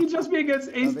 He could just be against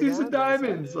ace deuce of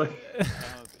diamonds. Like.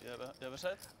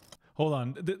 Hold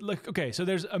on. Okay, so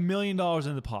there's $1 million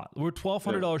in the pot. We're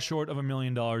 $1,200 short of $1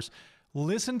 million.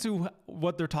 Listen to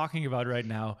what they're talking about right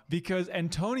now, because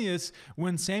Antonius,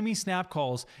 when Sammy snap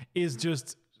calls, is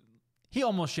just... He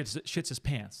almost shits his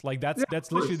pants. Like that's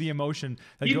literally the emotion.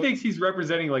 He thinks he's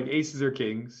representing like aces or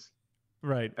kings.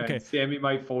 Right. Okay. And Sammy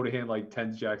might fold a hand like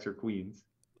tens, jacks, or queens.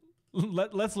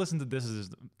 Let's listen to this. This is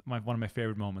one of my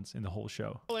favorite moments in the whole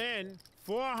show. All in,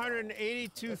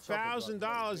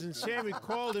 $482,000, and Sammy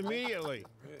called immediately.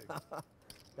 You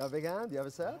have a big hand? You have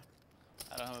a set?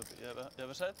 I don't have a... You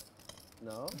have a set?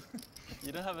 No.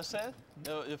 You don't have a set?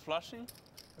 You're flushing?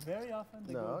 Very often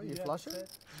they No, go, you flush it?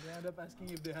 They end up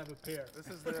asking if they have a pair. This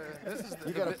is the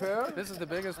You got a pair? This is the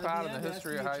biggest pot in the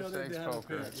history of high stakes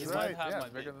poker. That's right. Yeah,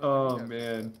 bigger than Oh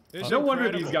man. It's No wonder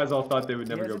incredible. these guys all thought they would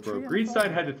never go has a broke. tree on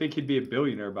Greenstein had to think he'd be a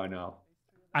billionaire by now.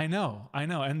 I know.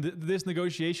 And this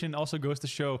negotiation also goes to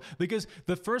show, because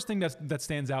the first thing that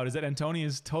stands out is that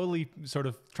Antonius totally sort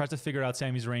of tries to figure out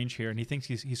Sammy's range here, and he thinks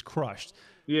he's crushed.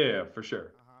 Yeah, for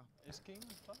sure. Is king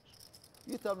flush?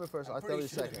 You tell me first, I'll tell you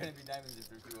second. Gonna be diamonds if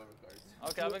there's 2 overcards.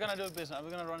 Okay, are we gonna do business? Are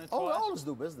we gonna run it Oh, we twice? always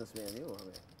do business, me and you. I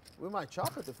mean, we might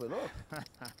chop it if we look.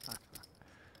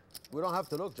 We don't have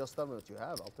to look. Just tell me what you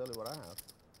have. I'll tell you what I have.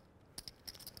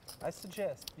 I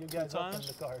suggest you guys open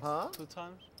the cards. Huh? 2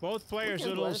 times? Both players can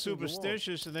are a do little anything you want.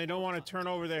 superstitious, and they don't want to turn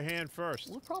over their hand first.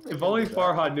 We'll probably If can only do that.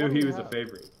 Farha knew What do he you was a have?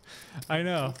 favorite. I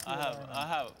know. I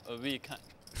have a weak hand.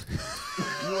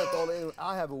 You went all in.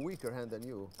 I have a weaker hand than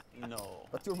you. No.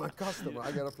 But you're my customer.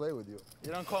 I gotta play with you.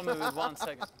 You don't call me with 1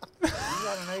 second. You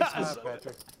got an ace high,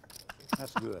 Patrick.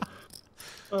 That's good.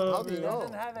 How do you He know?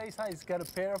 doesn't have ace high. He's got a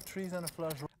pair of trees and a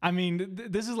flush. I mean,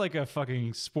 this is like a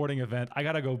fucking sporting event. I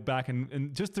gotta go back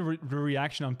and just the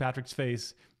reaction on Patrick's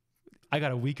face. I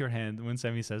got a weaker hand when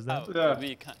Sammy says that. A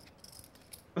weak hand.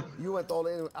 You went all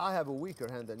in. I have a weaker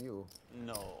hand than you.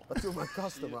 No. But you're my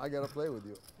customer. I gotta play with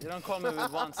you. You don't call me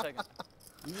with 1 second.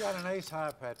 You got an ace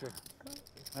high, Patrick.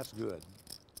 That's good.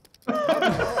 He doesn't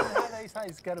have ace high.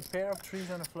 He's got a pair of trees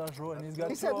and a flush draw, and he's got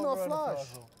He two said no over and a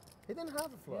flush. draw. He didn't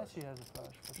have a flush. Yes, he has a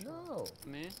flush. For sure. No.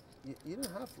 Me? You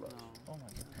didn't have flush. Oh my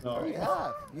god. No. You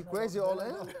have. You crazy all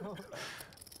in?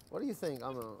 What do you think?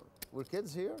 We're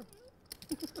kids here?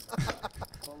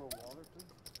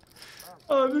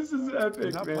 Oh, this is You're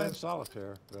epic, not man. playing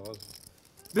solitaire, fellas.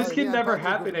 This Oh, can yeah, never Patrick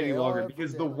happen would any be longer all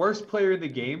because for the them. worst player in the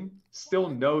game still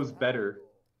knows better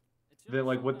than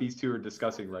like what these two are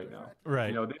discussing right now. Right.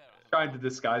 You know, they're trying to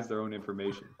disguise their own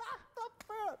information.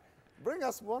 Bring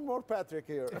us one more Patrick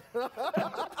here.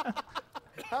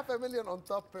 $500,000 on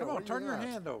top pair. Come on, What do you turn your have?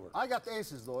 hand over. I got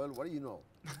aces, Doyle. What do you know?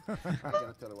 I'm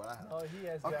gonna tell you what I have. Oh, he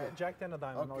has Okay. Jack 10 a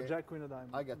diamond or Okay. Jack Queen a diamond.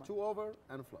 I got 2 over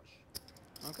and a flush.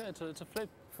 Okay, it's a flip.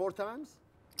 4 times?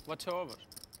 What's your over?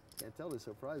 Can't tell. It's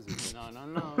surprising. No.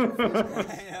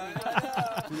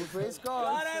 2 face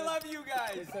cards. I love you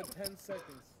guys. 10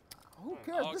 seconds. Who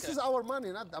cares? This Okay. is our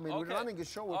money. Not. I mean, we're Okay. running a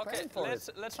show. We're Okay, paying for it.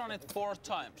 let's run it 4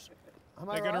 times. Am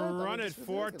I They're going right? I to mean, run it it's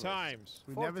 4 ridiculous. times.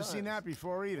 We've 4 never seen times. that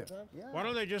before either. Yeah. Why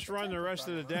don't they just run the rest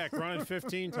of the deck? Run it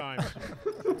 15 times.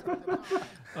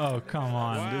 Oh, come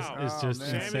on. Wow. This is just man.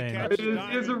 Sammy insane. catches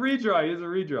It's a redraw. It's a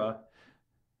redraw.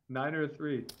 9 or a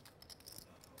 3.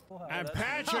 And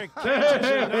Patrick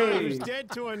Hey! is dead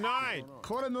to a 9.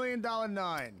 $250,000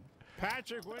 9.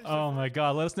 Patrick wins. Oh my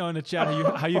God! Let us know in the chat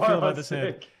how you feel about this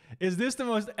hand. Sick. Is this the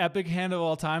most epic hand of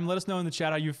all time? Let us know in the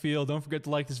chat how you feel. Don't forget to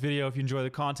like this video if you enjoy the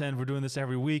content. We're doing this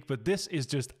every week, but this is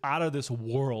just out of this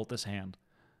world. This hand.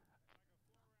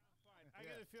 I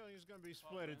get the feeling it's going to be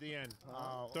split at the end.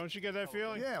 Don't you get that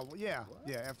feeling? Yeah, well, yeah.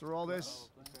 After all this,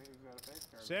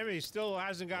 Sammy still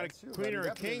hasn't got That's a you, queen buddy. or a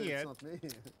Definitely king yet. it's not me.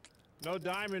 No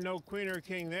diamond, no queen or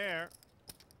king there.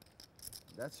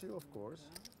 That's you, of course.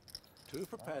 2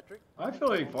 for Patrick. I feel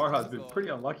like Farha's been pretty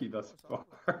unlucky thus far.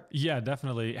 Yeah,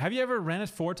 definitely. Have you ever ran it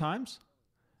 4 times?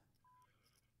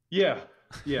 Yeah.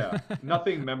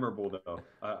 Nothing memorable though.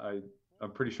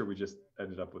 I'm pretty sure we just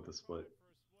ended up with a split.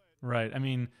 Right. I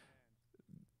mean,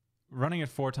 running it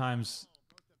 4 times.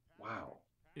 Wow.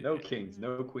 No kings,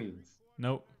 no queens.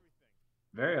 Nope.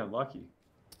 Very unlucky.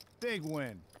 big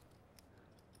win.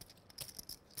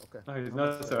 Okay. Oh, he's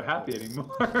not so happy anymore.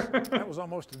 That was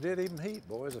almost a dead even heat,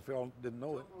 boys, if y'all didn't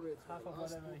know it. Half of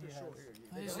whatever he has.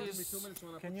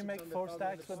 Can you make 4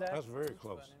 stacks with that? That's very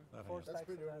close. That 4 hand. stacks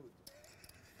with that.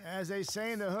 As they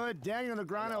say in the hood, Daniel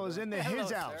Negreanu is in the Hello, his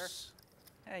sir. house.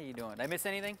 How you doing? Did I miss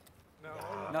anything? No.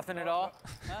 Nothing at all?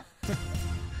 Huh?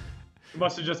 It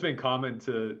must have just been common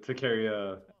to carry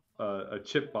a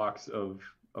chip box of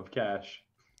cash.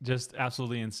 Just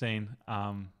absolutely insane.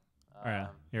 Yeah,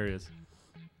 here he is.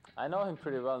 I know him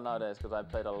pretty well nowadays because I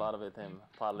played a lot with him,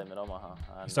 partly in Omaha.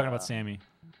 And, He's talking about Sammy.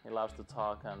 He loves to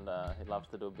talk and he loves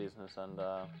to do business and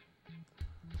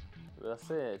we'll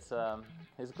see.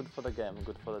 He's good for the game,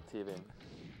 good for the TV.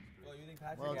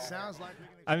 Well, it sounds like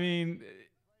I mean,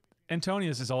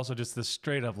 Antonius is also just the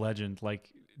straight up legend, like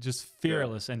just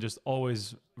fearless and just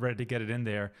always ready to get it in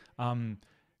there.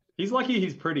 He's lucky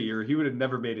he's pretty, or he would have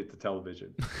never made it to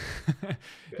television.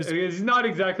 He's not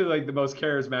exactly like the most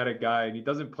charismatic guy, and he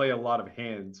doesn't play a lot of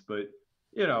hands. But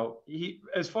you know, he,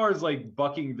 as far as like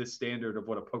bucking the standard of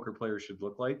what a poker player should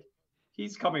look like,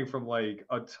 he's coming from like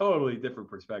a totally different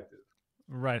perspective.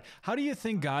 Right. How do you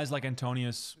think guys like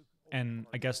Antonius, and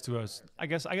I guess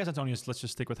Antonius, let's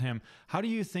just stick with him. How do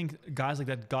you think guys like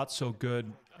that got so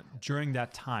good during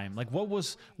that time? Like what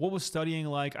was studying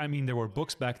like? I mean, there were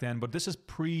books back then, but this is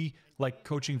pre like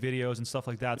coaching videos and stuff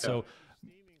like that. Yeah. So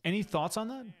any thoughts on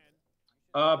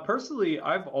that? Personally,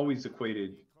 I've always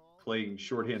equated playing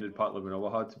shorthanded pot limit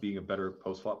Omaha to being a better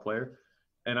post flop player.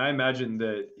 And I imagine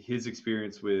that his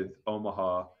experience with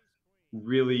Omaha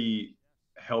really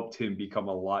helped him become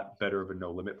a lot better of a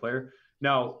no limit player.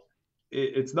 Now,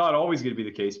 it's not always going to be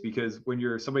the case, because when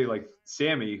you're somebody like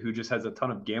Sammy, who just has a ton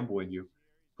of gamble in you,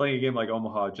 playing a game like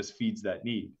Omaha just feeds that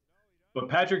need. But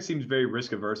Patrik seems very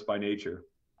risk averse by nature.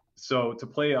 So to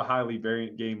play a highly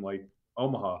variant game like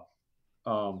Omaha,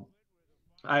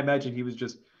 I imagine he was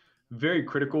just very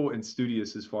critical and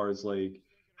studious as far as like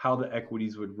how the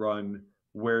equities would run,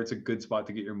 where it's a good spot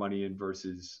to get your money in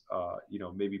versus,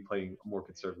 maybe playing a more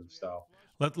conservative style.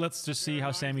 Let's just see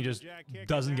how Sammy just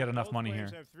doesn't get enough money here.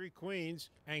 Have 3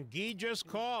 queens, and Guy just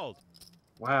called.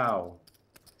 Wow.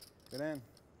 Good in.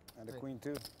 And a queen,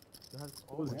 too.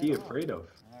 What was Guy afraid of?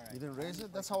 You didn't raise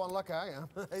it? That's how unlucky I am.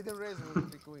 I didn't raise it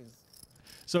with 3 queens.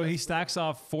 So he stacks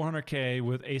off 400K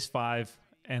with ace-5,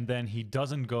 and then he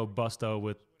doesn't go busto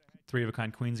with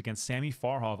 3-of-a-kind queens against Sammy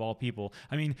Farha, of all people.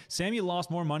 I mean, Sammy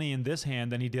lost more money in this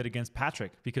hand than he did against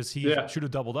Patrik, because he should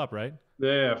have doubled up, right?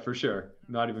 Yeah, for sure.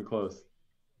 Not even close.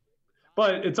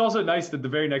 But it's also nice that the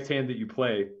very next hand that you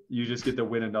play, you just get to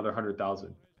win another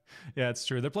 100,000. Yeah, it's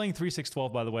true. They're playing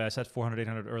 3-6-12, by the way. I said 400,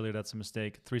 800 earlier. That's a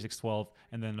mistake. 3-6-12,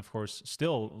 and then of course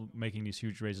still making these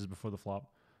huge raises before the flop.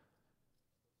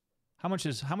 How much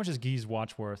is Guy's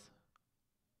watch worth?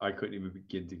 I couldn't even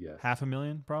begin to guess.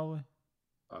 $500,000, probably.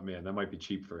 Oh man, that might be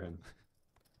cheap for him.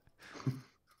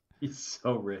 He's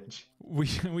so rich.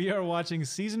 We are watching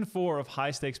season 4 of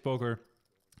High Stakes Poker.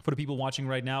 For the people watching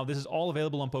right now, this is all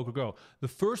available on PokerGO. The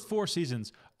first 4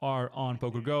 seasons are on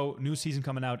PokerGO. New season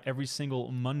coming out every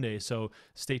single Monday, so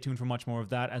stay tuned for much more of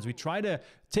that as we try to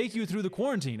take you through the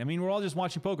quarantine. I mean, we're all just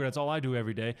watching poker. That's all I do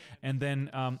every day. And then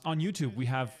on YouTube, we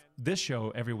have this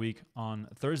show every week on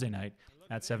Thursday night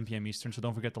at 7 p.m. Eastern. So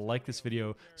don't forget to like this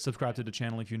video, subscribe to the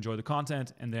channel if you enjoy the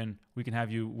content, and then we can have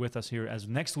you with us here as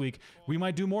next week we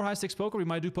might do more High Stakes Poker. We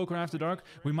might do Poker After Dark.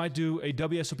 We might do a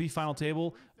WSOP Final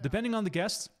Table. Depending on the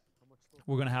guests,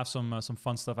 we're going to have some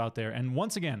fun stuff out there. And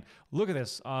once again, look at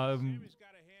this.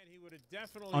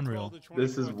 Unreal.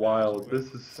 This is wild. This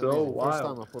is so wild. First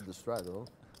time I put this strat, though.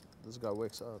 This guy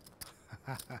wakes up.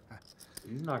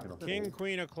 He's not going to King,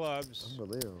 queen of clubs.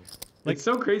 Unbelievable. It's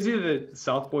so crazy that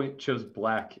South Point chose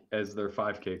black as their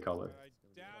 5K color.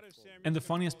 And the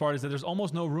funniest part is that there's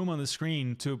almost no room on the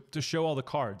screen to show all the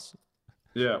cards.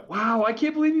 Yeah. Wow, I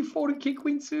can't believe he folded king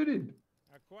queen suited.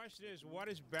 The question is, what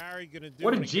is Barry going to do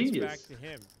what a when genius. It gets back to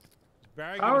him? Is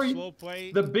Barry How going are to you, slow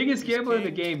play the biggest his gambler in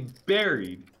the kings? game,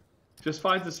 buried, just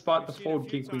finds a spot to fold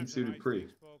king queen suited pre.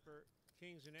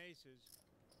 Kings and aces.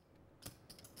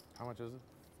 How much is it?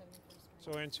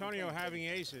 So Antonio having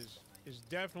aces is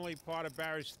definitely part of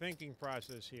Barry's thinking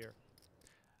process here.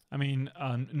 I mean,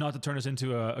 not to turn this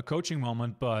into a coaching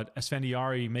moment, but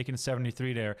Asfendiari making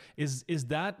 73 there. Is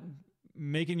that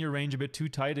making your range a bit too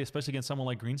tight, especially against someone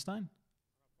like Greenstein?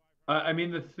 I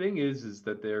mean, the thing is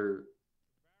that they're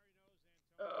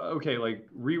okay. Like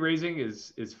re-raising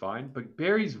is fine, but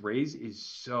Barry's raise is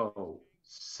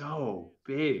so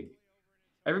big.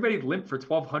 Everybody limped for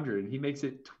 1,200, and he makes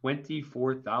it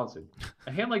 24,000.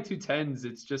 A hand like 210s,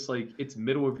 it's just like it's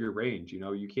middle of your range. You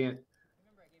know, you can't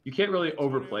really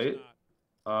overplay it.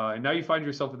 And now you find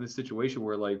yourself in this situation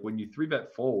where, like, when you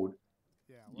 3-bet fold,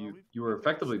 you are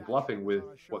effectively bluffing with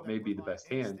what may be the best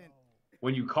hand.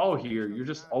 When you call here, you're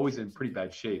just always in pretty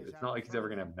bad shape. It's not like he's ever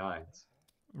going to have 9s.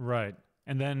 Right.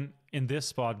 And then in this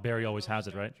spot, Barry always has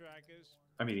it, right?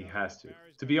 I mean, he has to.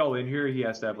 To be all in here, he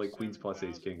has to have, like, queens plus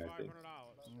ace king, I think.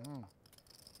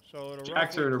 So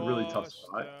Jacks are in a really tough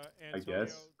spot, I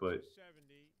guess. But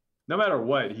no matter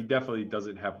what, he definitely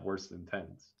doesn't have worse than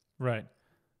 10s. Right.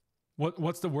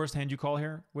 What's the worst hand you call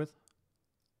here with?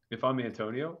 If I'm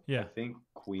Antonio, yeah. I think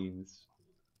queens.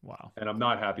 Wow. And I'm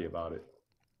not happy about it.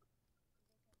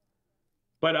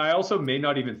 But I also may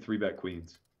not even 3-bet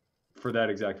queens for that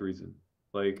exact reason.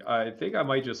 Like, I think I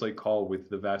might just, like, call with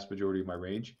the vast majority of my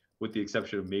range, with the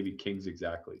exception of maybe kings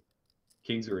exactly.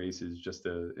 Kings or aces, just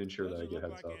to ensure that I get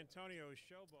heads up. Antonio is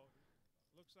showboating.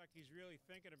 Looks like he's really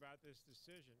thinking about this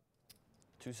decision.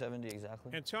 270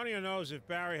 exactly. Antonio knows if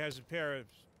Barry has a pair of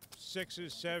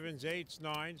 6s, 7s, 8s,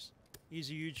 9s,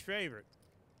 he's a huge favorite.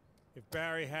 If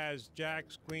Barry has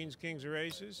jacks, queens, kings, or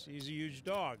aces, he's a huge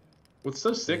dog. What's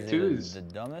so sick, too, is the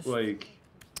dumbest, like,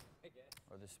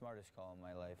 or the smartest call in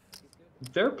my life.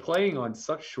 They're playing on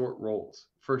such short rolls,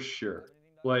 for sure.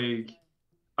 Like,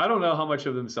 I don't know how much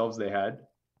of themselves they had.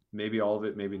 Maybe all of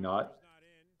it, maybe not.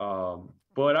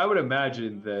 But I would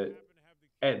imagine that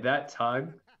at that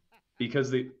time,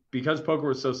 because poker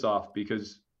was so soft,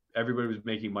 because everybody was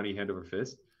making money hand over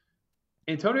fist,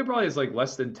 Antonio probably has like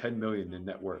less than 10 million in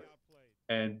net worth,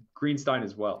 and Greenstein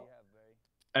as well.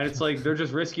 And it's like they're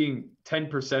just risking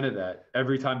 10% of that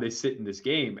every time they sit in this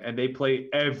game, and they play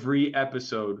every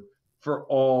episode for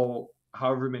all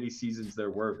however many seasons there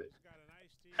were of it.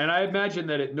 And I imagine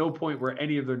that at no point were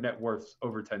any of their net worths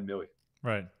over 10 million.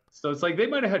 Right. So it's like they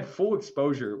might have had full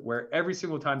exposure where every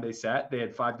single time they sat, they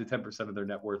had 5 to 10% of their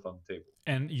net worth on the table.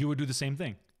 And you would do the same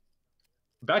thing.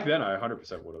 Back then, I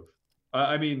 100% would have.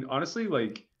 I mean, honestly,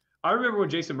 like I remember when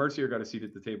Jason Mercier got a seat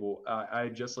at the table. I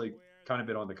had just like kind of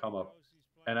been on the come up,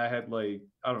 and I had like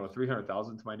I don't know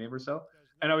 300,000 to my name or so.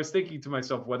 And I was thinking to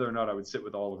myself whether or not I would sit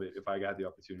with all of it if I had the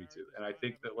opportunity to. And I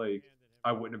think that like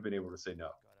I wouldn't have been able to say no.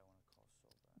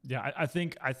 Yeah, I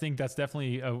think that's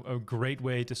definitely a great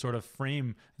way to sort of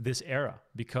frame this era,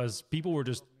 because people were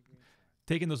just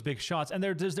taking those big shots. And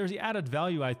there's the added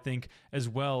value, I think, as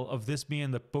well, of this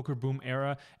being the poker boom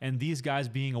era and these guys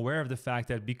being aware of the fact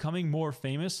that becoming more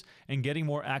famous and getting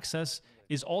more access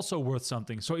is also worth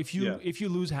something. So if you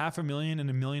lose $500,000 in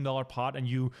 $1 million pot and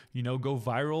you go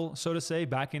viral, so to say,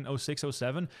 back in 06,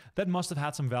 07, that must have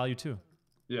had some value too.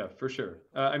 Yeah, for sure.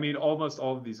 I mean, almost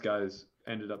all of these guys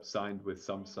ended up signed with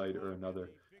some site or another,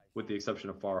 with the exception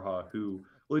of Farha, who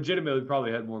legitimately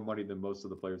probably had more money than most of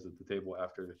the players at the table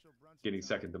after getting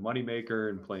second to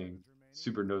Moneymaker and playing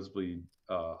super nosebleed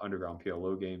underground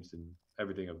PLO games and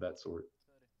everything of that sort.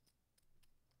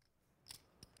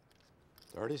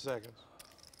 30 seconds.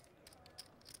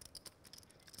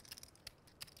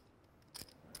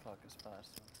 Clock is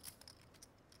fast.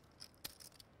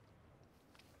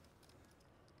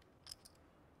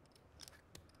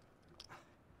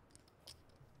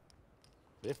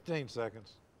 15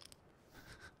 seconds.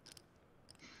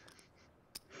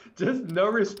 Just no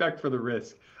respect for the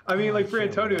risk. I mean, like for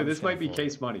Antonio, this might be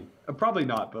case money. Probably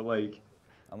not, but like.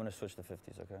 I'm going to switch to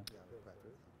 50s, okay?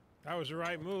 That was the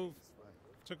right move.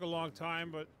 Took a long time,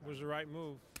 but was the right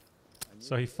move.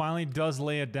 So he finally does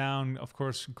lay it down. Of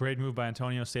course, great move by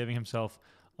Antonio, saving himself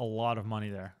a lot of money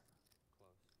there.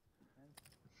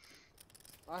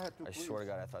 I swear to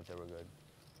God, I thought they were good.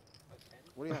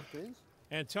 What do you have, threes?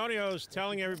 Antonio's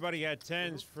telling everybody he had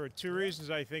tens for two reasons,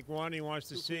 I think. One, he wants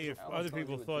to see if other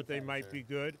people thought they might be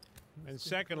good. And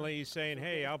secondly, he's saying,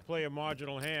 hey, I'll play a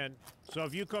marginal hand. So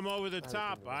if you come over the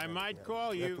top, I might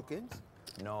call you.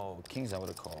 No, kings I would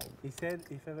have called. He said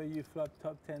if ever you flop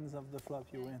top tens of the flop,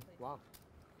 you win. Wow.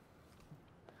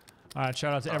 All right,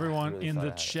 shout out to everyone in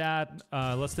the chat.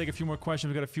 Let's take a few more questions.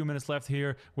 We've got a few minutes left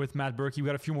here with Matt Berkey. We've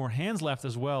got a few more hands left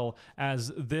as well,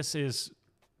 as this is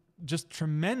just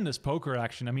tremendous poker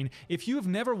action. I mean, if you have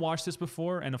never watched this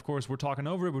before, and of course we're talking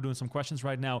over it, we're doing some questions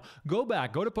right now, go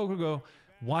back, go to PokerGO,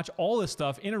 watch all this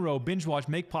stuff in a row, binge watch,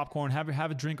 make popcorn, have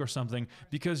a drink or something,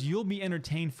 because you'll be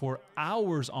entertained for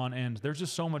hours on end. There's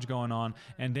just so much going on.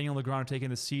 And Daniel Negreanu taking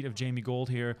the seat of Jamie Gold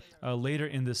here later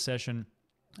in this session.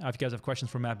 If you guys have questions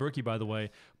for Matt Berkey, by the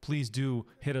way, please do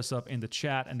hit us up in the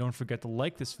chat, and don't forget to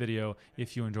like this video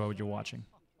if you enjoy what you're watching.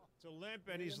 To limp,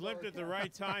 and he's limped at the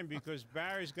right time because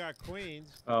Barry's got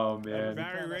queens. Oh man! And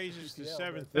Barry raises to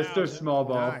 7,000. Mr. Small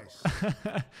Ball. Nice.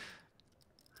 And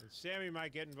Sammy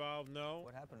might get involved. No.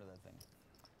 What happened to that thing?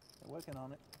 They're working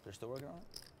on it. They're still working on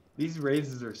it. These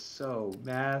raises are so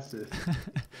massive.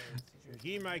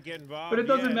 He might get involved. But it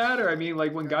doesn't matter. I mean,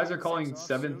 like when guys are calling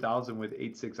 7,000 with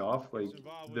 8-6 off, like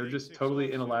they're just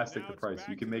totally inelastic to price.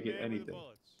 You can make it anything.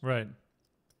 Right.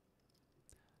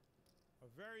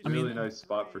 I mean, really nice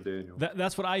spot for Daniel.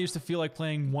 That's what I used to feel like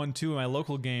playing 1-2 in my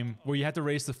local game, where you had to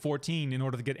raise to 14 in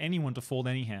order to get anyone to fold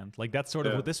any hand. Like that's sort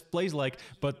of what this plays like,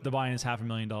 but the buy-in is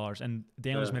 $500,000. And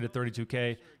Daniel just made it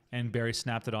 32K, and Barry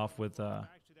snapped it off with the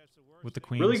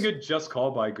queens. Really good just call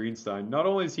by Greenstein. Not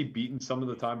only is he beaten some of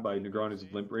the time by Negreanu's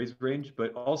limp raise range,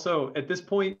 but also at this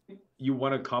point, you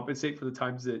want to compensate for the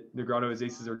times that Negreanu has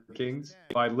aces or kings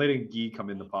by letting Guy come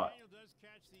in the pot.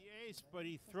 But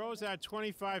he throws out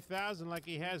 25,000 like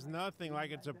he has nothing,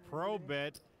 like it's a pro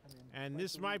bet, and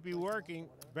this might be working.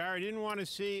 Barry didn't want to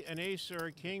see an ace or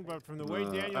a king, but from the way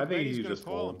Daniel I think he's you going just to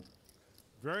call him. fold.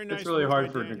 Very nice. It's really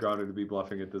hard for Negreanu to be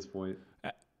bluffing at this point.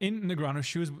 In Negreanu's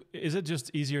shoes, is it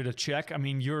just easier to check? I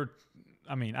mean,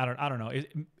 I don't know.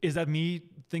 Is that me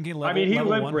thinking level? I mean, he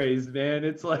limp one? raised, man.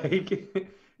 It's like,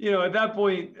 at that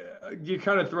point, you're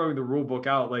kind of throwing the rule book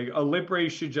out. Like a limp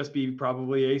raise should just be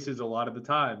probably aces a lot of the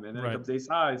time, and then it comes ace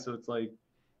high. So it's like,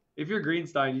 if you're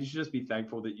Greenstein, you should just be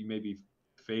thankful that you maybe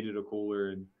faded a cooler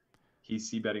and he's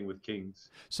c-betting with kings.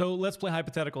 So let's play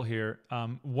hypothetical here.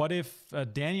 What if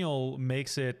Daniel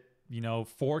makes it,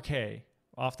 4K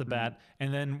off the bat,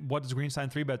 and then what does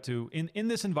Greenstein 3-bet to in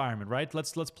this environment, right?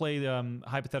 Let's play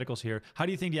hypotheticals here. How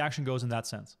do you think the action goes in that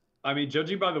sense? I mean,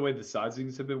 judging by the way the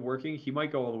sizings have been working, he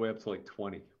might go all the way up to like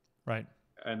 20. Right.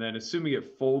 And then assuming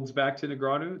it folds back to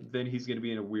Negreanu, then he's going to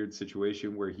be in a weird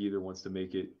situation where he either wants to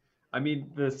make it. I mean,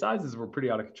 the sizes were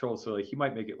pretty out of control, so like he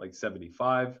might make it like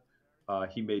 75.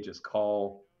 He may just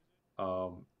call.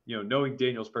 you know, knowing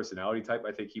Daniel's personality type,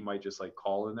 I think he might just like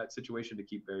call in that situation to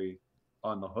keep Barry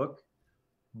on the hook.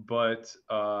 But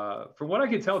from what I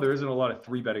can tell, there isn't a lot of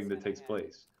 3-betting that takes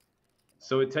place.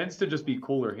 So it tends to just be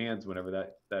cooler hands whenever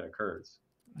that occurs.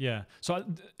 Yeah. So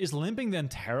is limping then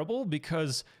terrible?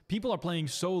 Because people are playing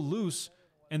so loose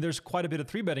and there's quite a bit of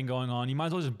 3-betting going on. You might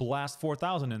as well just blast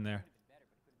 4,000 in there.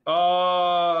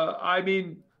 I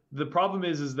mean, the problem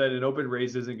is that an open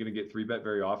raise isn't going to get 3-bet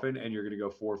very often, and you're going to go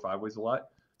 4 or 5 ways a lot.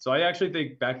 So I actually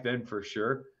think back then for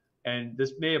sure, and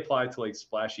this may apply to like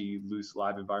splashy, loose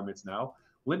live environments now,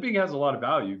 limping has a lot of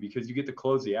value because you get to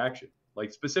close the action,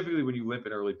 like specifically when you limp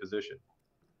in early position.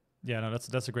 Yeah, no,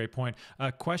 that's a great point.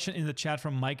 Question in the chat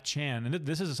from Mike Chan, and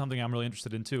this is something I'm really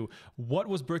interested in too. What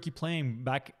was Berkey playing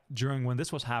back during when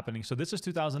this was happening? So this is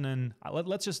 2000 and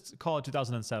let's just call it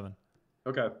 2007.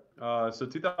 Okay, so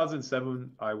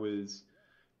 2007, I was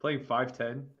playing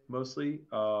 510 mostly,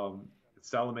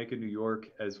 Salamanca, New York,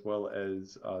 as well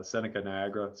as Seneca,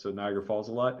 Niagara, so Niagara Falls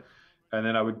a lot, and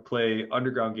then I would play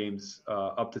underground games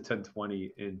up to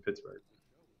 1020 in Pittsburgh.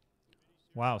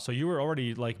 Wow, so you were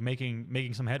already like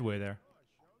making some headway there.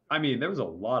 I mean, there was a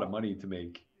lot of money to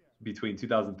make between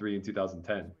 2003 and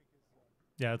 2010.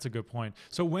 Yeah, that's a good point.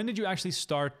 So when did you actually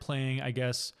start playing, I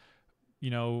guess, you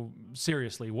know,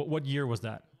 seriously? What year was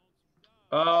that?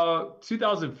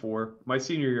 2004, my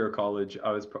senior year of college.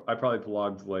 I probably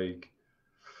logged like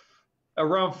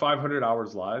around 500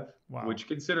 hours live, wow. Which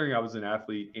considering I was an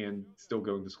athlete and still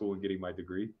going to school and getting my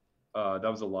degree, that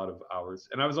was a lot of hours.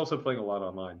 And I was also playing a lot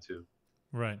online too.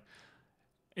 Right.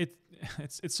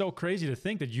 It's so crazy to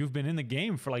think that you've been in the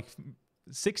game for like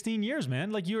 16 years,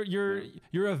 man. Like you're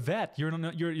a vet.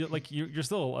 You're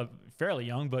still fairly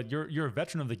young, but you're a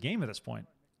veteran of the game at this point.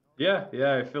 Yeah.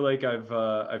 I feel like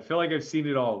I've seen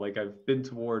it all. Like I've been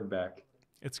to war and back.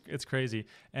 It's crazy,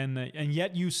 and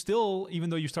yet you still, even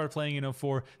though you started playing in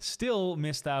 04, still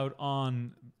missed out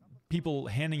on people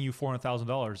handing you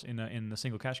 $400,000 in a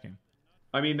single cash game.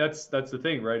 I mean, that's the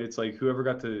thing, right? It's like whoever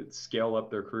got to scale up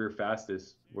their career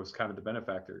fastest was kind of the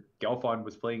benefactor. Galfon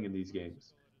was playing in these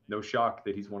games. No shock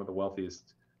that he's one of the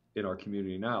wealthiest in our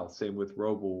community now. Same with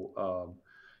Roble.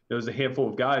 There was a handful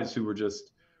of guys who were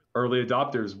just early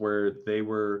adopters where they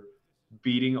were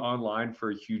beating online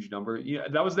for a huge number. Yeah,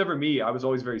 that was never me. I was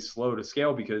always very slow to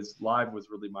scale because live was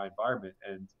really my environment.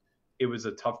 And it was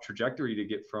a tough trajectory to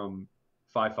get from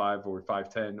 5.5 or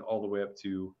 5.10 all the way up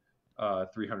to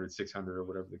 300, 600 or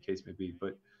whatever the case may be.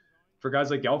 But for guys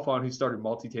like Galfon, who started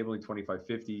multi-tabling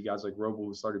 2550, guys like Roble,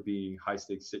 who started being high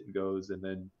stakes sit and goes and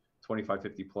then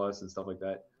 2550 plus and stuff like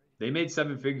that, they made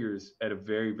 7 figures at a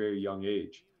very, very young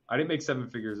age. I didn't make 7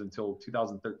 figures until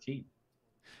 2013.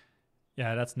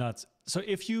 Yeah, that's nuts. So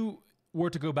if you were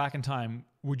to go back in time,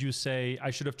 would you say I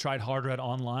should have tried harder at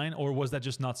online, or was that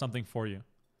just not something for you?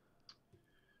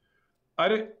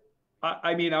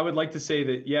 I mean, I would like to say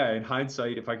that, yeah, in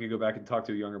hindsight, if I could go back and talk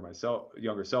to a younger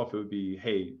self, it would be,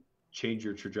 hey, change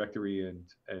your trajectory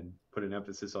and put an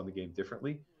emphasis on the game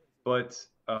differently. But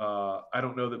I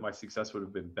don't know that my success would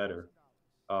have been better.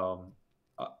 Or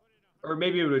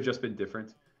maybe it would have just been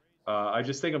different. I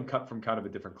just think I'm cut from kind of a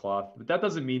different cloth. But that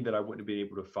doesn't mean that I wouldn't have been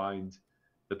able to find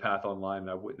the path online,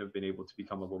 and I wouldn't have been able to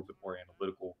become a little bit more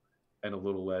analytical and a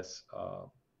little less,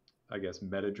 I guess,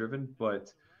 meta-driven.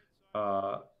 But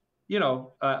you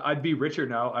know, I'd be richer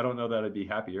now. I don't know that I'd be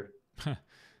happier.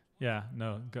 Yeah,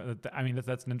 no, I mean,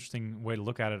 that's an interesting way to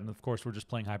look at it. And of course, we're just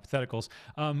playing hypotheticals.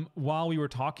 While we were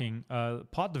talking,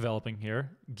 pot developing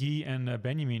here, Guy and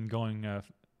Benjamin going,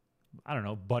 I don't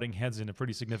know, butting heads in a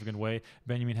pretty significant way.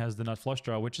 Benjamin has the nut flush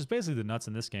draw, which is basically the nuts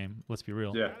in this game. Let's be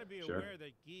real. Yeah, you gotta be aware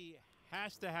that Guy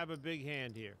has to have a big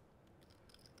hand here.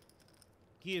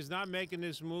 Guy is not making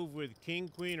this move with king,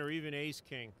 queen, or even ace,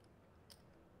 king.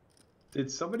 Did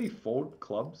somebody fold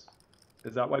clubs?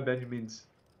 Is that why Benjamin's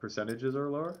percentages are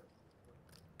lower?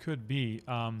 Could be.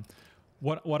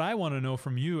 What I want to know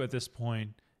from you at this point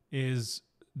is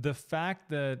the fact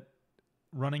that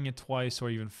running it twice or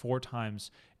even 4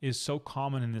 times is so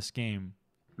common in this game.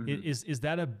 Mm-hmm. Is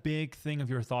that a big thing of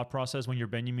your thought process when you're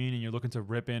Benjamin and you're looking to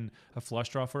rip in a flush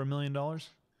draw for $1 million?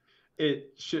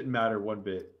 It shouldn't matter one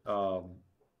bit.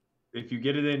 If you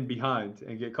get it in behind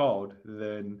and get called,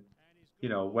 then you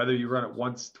know, whether you run it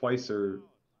once, twice, or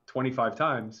 25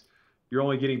 times, you're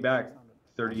only getting back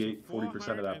 38,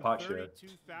 40% of that pot share.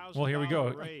 Well, here we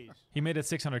go. He made it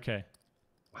 600K.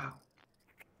 Wow.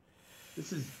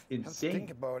 This is insane.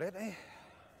 Think about it, eh?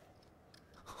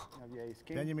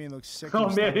 Benjamin looks sick. Oh,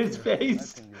 man, his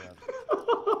face.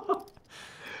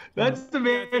 That's the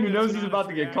man who knows he's about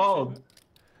to get called.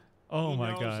 Oh,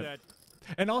 my God.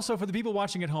 And also for the people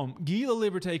watching at home, Guy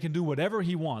Laliberte can do whatever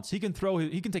he wants. He can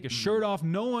he can take his shirt off.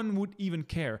 No one would even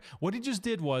care. What he just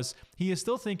did was, he is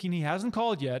still thinking, he hasn't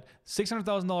called yet.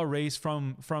 $600,000 raise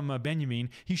from Benjamin.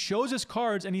 He shows his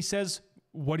cards and he says,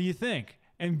 "What do you think?"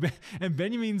 And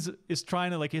Benjamin's is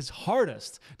trying to like his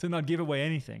hardest to not give away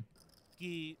anything.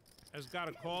 Guy has got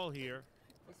a call here.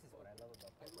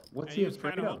 What's and he was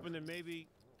afraid kind of of? hoping that maybe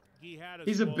Guy had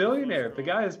He's a billionaire. If the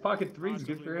guy has pocket threes,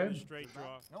 good for him.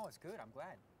 No, it's good. I'm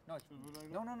glad. No.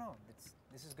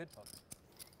 This is good poker.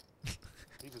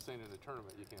 He's just saying in the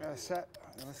tournament you can't. Set.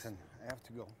 Listen, I have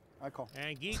to go. I call.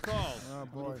 And Guy calls. Oh,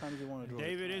 boy. How many times do you want to do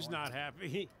David is not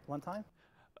happy. One time?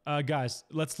 Guys,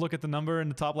 let's look at the number in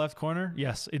the top left corner.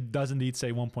 Yes, it does indeed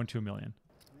say 1.2 million.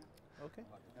 Okay.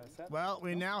 Well,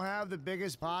 we now have the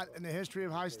biggest pot in the history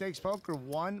of high-stakes poker,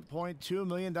 $1.2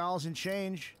 million in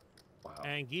change. Wow.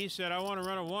 And Guy said, "I want to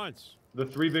run it once." The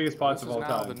 3 biggest pots This of is all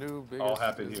now time the new biggest, all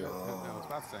happen here. No, it's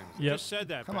not the same. Yep. Just said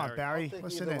that. Come on, Barry. Take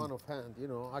Listen either in. one of hand. You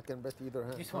know, I can bet either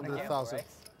hand. Just want to gamble, 100,000. right?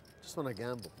 Just want to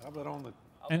gamble. How about on the...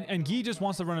 And Guy just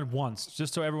wants to run it once,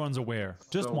 just so everyone's aware.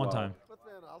 Just So one wild. time. But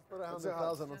man, I'll put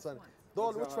 100,000 on Sunday.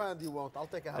 Doyle, which hand do you want? I'll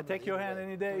take a I hand. take your hand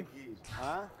any day.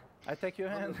 Huh? I take your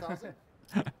hand. 100,000?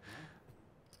 Deuce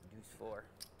 4.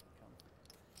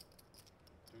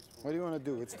 What do you want to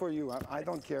do? It's for you. I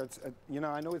don't care. It's you know,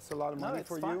 I know it's a lot of No, money it's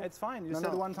for fine. you. It's fine. You No,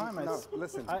 said no, one time. No,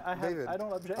 listen, David. I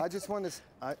don't object. I just want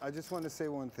to say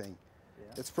one thing.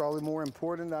 Yeah. It's probably more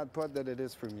important that putt than it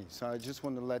is for me. So I just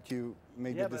want to let you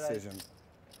make the decision.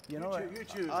 You know what? You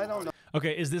choose. I don't know.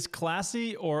 Okay, is this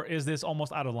classy or is this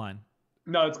almost out of line?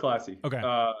 No, it's classy. Okay.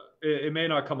 It may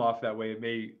not come off that way. It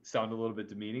may sound a little bit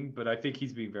demeaning, but I think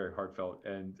he's being very heartfelt.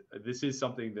 And this is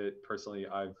something that personally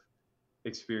I've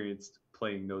experienced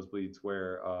playing nosebleeds,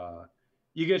 where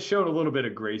you get shown a little bit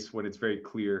of grace when it's very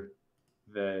clear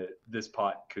that this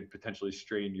pot could potentially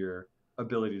strain your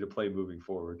ability to play moving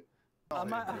forward. You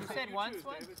said once.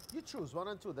 You choose 1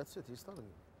 and 2. That's it. He's telling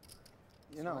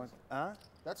you. You know, huh?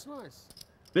 That's nice.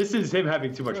 This is him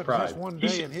having too much Just pride. one He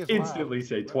day should in his instantly life.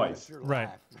 say twice. Right.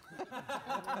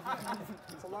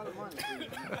 It's a lot of money.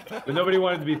 But nobody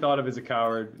wanted to be thought of as a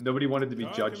coward. Nobody wanted to be Oh,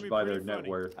 it judged can be by their pretty net funny.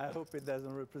 worth. I hope it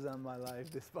doesn't represent my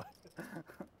life, this part.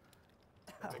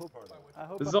 I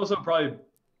hope This is also probably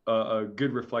a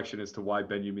good reflection as to why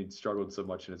Benjamin struggled so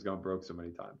much and has gone broke so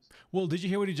many times. Well, did you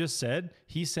hear what he just said?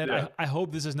 He said, Yeah. I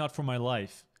hope this is not for my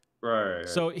life. Right.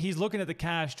 So he's looking at the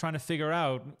cash, trying to figure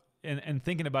out and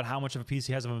thinking about how much of a piece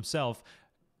he has of himself.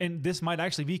 And this might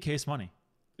actually be case money.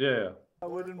 Yeah. I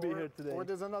wouldn't be here today. Or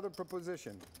there's another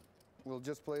proposition. We'll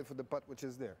just play for the putt which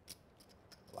is there.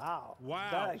 Wow. Wow.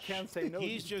 That I can't say no.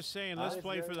 He's just saying, let's That is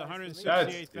play very for the nice to me.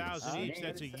 168,000 That's each.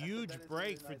 That's a huge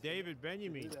break for David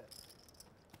Benjamin.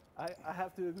 I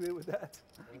have to agree with that.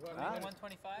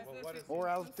 125. Or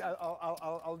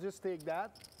I'll just take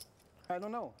that. I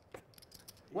don't know.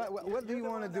 What do you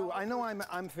want to do? I know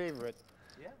I'm favorite.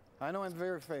 Yeah. I know I'm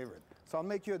very favorite. So I'll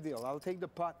make you a deal. I'll take the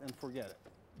pot and forget it.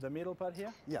 The middle part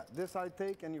here? Yeah, this I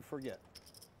take and you forget.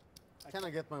 Can I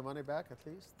get my money back at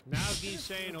least? Now he's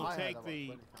saying he'll I had take about the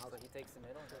 20,000. So he takes the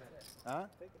middle. Huh?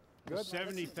 Good.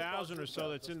 70,000 or so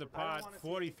that's in the pot.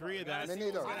 43 of that. Me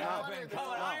neither. No,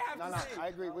 I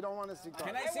agree. We don't want to see cards.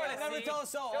 Can I see? I'll never tell a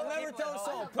soul. I'll never tell a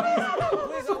soul. Please, I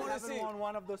want I to see. haven't won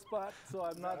one of those spots, so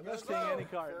I'm not seeing any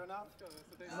card.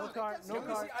 No card, no Let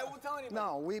me card. see. I won't tell anybody.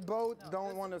 No, we both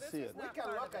don't want to see it.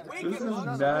 This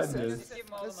is madness.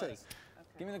 Listen.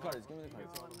 Give me the cards. Give me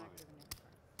the cards.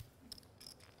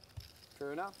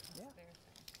 Fair enough? Yeah.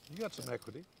 You got some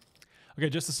equity. Okay,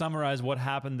 just to summarize what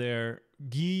happened there,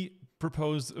 Guy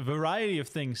proposed a variety of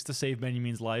things to save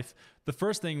Benjamin's life. The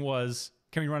first thing was,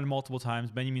 can we run it multiple times?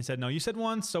 Benjamin said, no, you said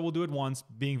once, so we'll do it once,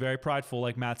 being very prideful,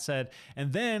 like Matt said.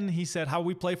 And then he said, how will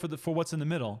we play for what's in the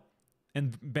middle?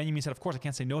 And Benjamin said, of course, I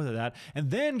can't say no to that.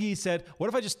 And then Guy said, what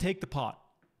if I just take the pot?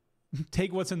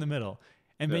 Take what's in the middle.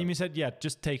 And Benjamin said, yeah,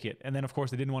 just take it. And then, of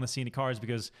course, they didn't want to see any cards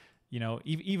because, you know,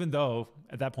 even though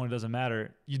at that point it doesn't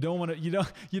matter, you don't want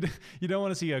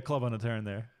to see a club on a turn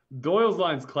there. Doyle's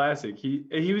line's classic.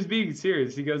 He was being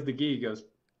serious. He goes to Guy. He goes,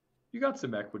 "You got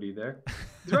some equity there."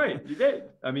 He's right. You did.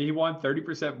 I mean, he won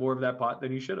 30% more of that pot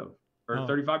than he should have, or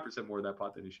 35% more of that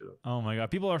pot than he should have. Oh my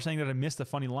God! People are saying that I missed a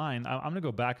funny line. I'm gonna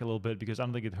go back a little bit because I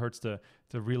don't think it hurts to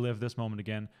relive this moment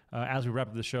again. As we wrap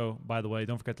up the show, by the way,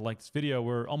 don't forget to like this video.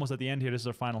 We're almost at the end here. This is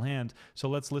our final hand, so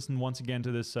let's listen once again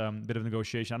to this bit of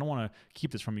negotiation. I don't want to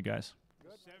keep this from you guys.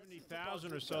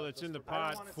 100,000 or so that's in the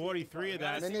pot. 43 of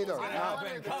that. Me neither. No,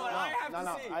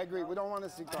 I agree. We don't want to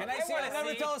see cards. Can I see it? I'll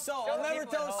never tell a soul. I'll never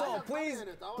tell a soul. Please,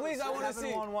 please, I want to see. I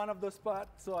haven't won one of those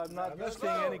spots, so I'm not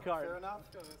seeing any card.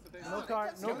 No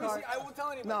card, no card. I won't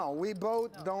tell anybody. No, we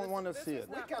both don't want to see it.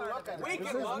 We can look at it. This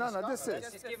is, no, this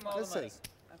is. This is.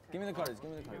 Give me the cards. Give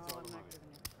me the cards.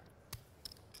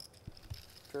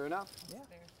 Fair enough? Yeah.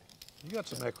 You got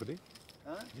some equity.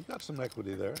 Huh? You got some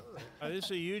equity there. This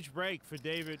is a huge break for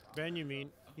David Benjamin.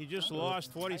 He just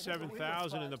lost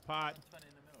 47,000 in the pot.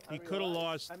 He could have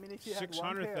lost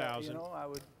 600,000. You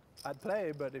know, I'd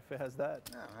play, but if it has that.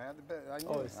 Yeah, I had to bet. I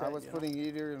knew I was putting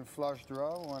either in flush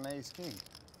draw or an ace king.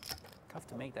 Tough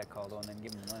to make that call though, and then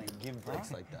give him money. Give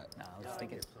breaks like that. No, I was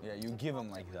thinking. Yeah, you give him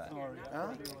like that. Huh?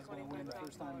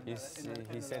 He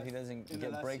said he doesn't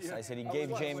get breaks. I said he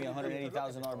gave Jamie a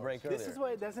 $180,000 break earlier. This is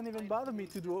why it doesn't even bother me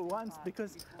to do it once,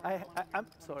 because I'm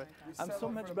sorry, I'm so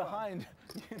much behind.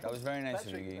 That was very nice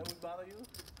of you, Guy. That would bother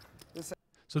you?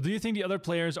 So do you think the other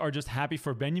players are just happy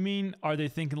for Benjamin? Are they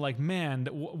thinking like, man,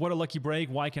 what a lucky break.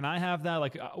 Why can I have that?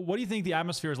 Like, what do you think the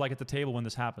atmosphere is like at the table when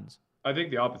this happens? I think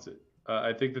the opposite.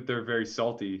 I think that they're very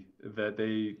salty, that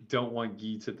they don't want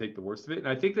Guy to take the worst of it. And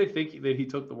I think they think that he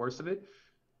took the worst of it.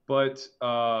 But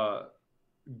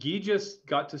Guy just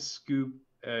got to scoop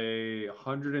a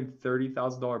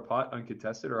 $130,000 pot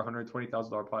uncontested, or a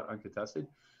 $120,000 pot uncontested.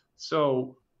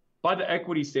 So by the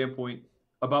equity standpoint,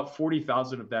 about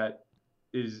 40,000 of that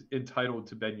is entitled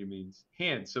to Benjamin's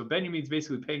hand. So Benjamin's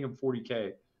basically paying him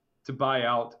 40K to buy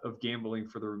out of gambling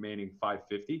for the remaining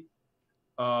 550.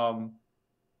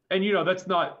 And, you know, that's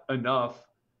not enough.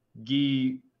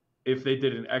 Guy, if they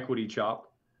did an equity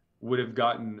chop, would have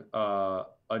gotten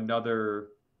another,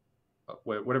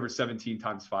 whatever 17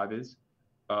 times 5 is.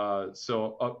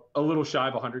 So a little shy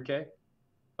of 100K.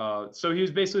 So he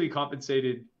was basically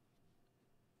compensated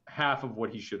half of what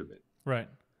he should have been. Right.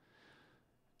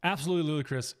 Absolutely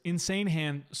ludicrous. Insane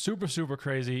hand. Super, super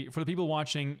crazy. For the people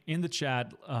watching in the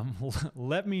chat,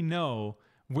 let me know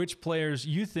which players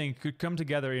you think could come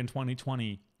together in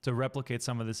 2020 to replicate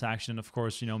some of this action. Of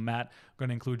course, you know, Matt, I'm going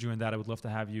to include you in that. I would love to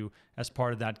have you as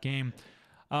part of that game.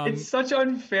 It's such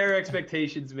unfair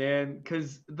expectations, man,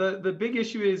 because the big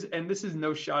issue is, and this is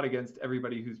no shot against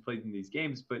everybody who's played in these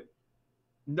games, but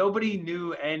nobody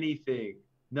knew anything.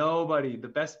 Nobody. The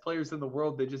best players in the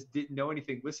world, they just didn't know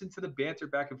anything. Listen to the banter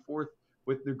back and forth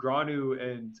with Negreanu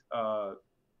and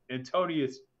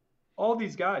Antonius. All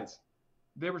these guys,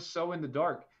 they were so in the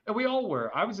dark. And we all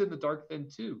were. I was in the dark then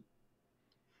too.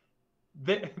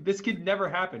 This could never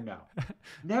happen now.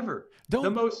 Never.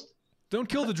 Don't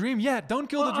kill the dream yet. Don't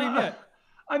kill the dream yet.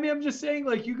 I mean, I'm just saying,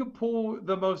 like, you could pull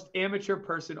the most amateur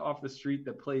person off the street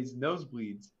that plays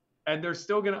nosebleeds, and they're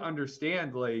still going to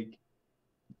understand, like,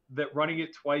 that running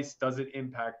it twice doesn't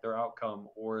impact their outcome,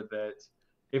 or that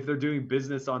if they're doing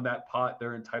business on that pot,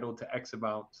 they're entitled to X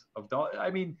amount of dollars.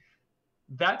 I mean,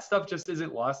 that stuff just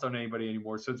isn't lost on anybody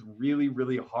anymore. So it's really,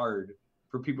 really hard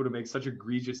for people to make such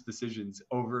egregious decisions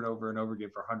over and over and over again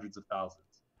for hundreds of thousands.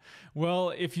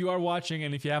 Well, if you are watching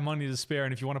and if you have money to spare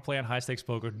and if you want to play on High Stakes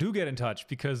Poker, do get in touch,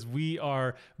 because we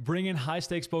are bringing High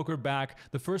Stakes Poker back.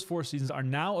 The first 4 seasons are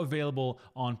now available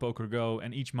on PokerGO,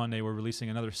 and each Monday we're releasing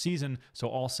another season, so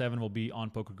all 7 will be on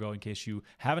PokerGO in case you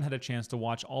haven't had a chance to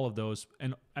watch all of those.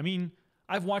 And I mean,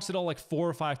 I've watched it all like 4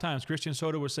 or 5 times. Christian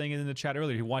Soto was saying it in the chat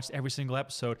earlier. He watched every single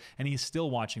episode, and he's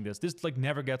still watching this. This like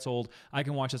never gets old. I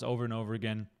can watch this over and over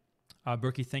again.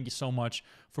 Berkey, thank you so much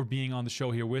for being on the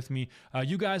show here with me.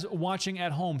 You guys watching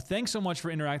at home, thanks so much for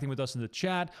interacting with us in the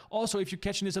chat. Also, if you're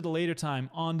catching this at a later time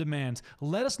on demand,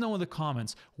 let us know in the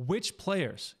comments which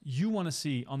players you want to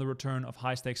see on the return of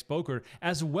High Stakes Poker,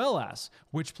 as well as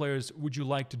which players would you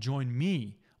like to join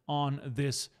me on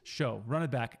this show. Run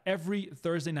it back every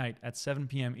Thursday night at 7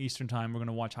 p.m. Eastern Time. We're going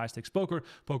to watch High Stakes Poker,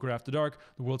 Poker After Dark,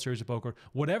 the World Series of Poker.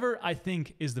 Whatever I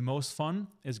think is the most fun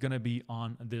is going to be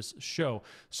on this show.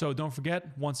 So don't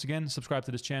forget, once again, subscribe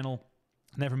to this channel.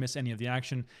 Never miss any of the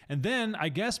action. And then, I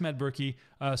guess, Matt Berkey,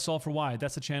 Solve for Why.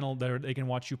 That's the channel that they can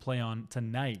watch you play on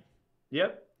tonight.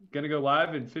 Yep. Going to go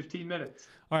live in 15 minutes.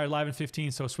 All right, live in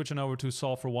 15. So switching over to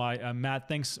Solve for Why. Matt,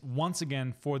 thanks once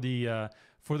again for the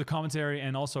commentary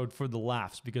and also for the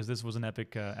laughs, because this was an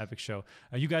epic show.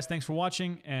 You guys, thanks for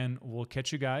watching, and we'll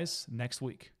catch you guys next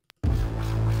week.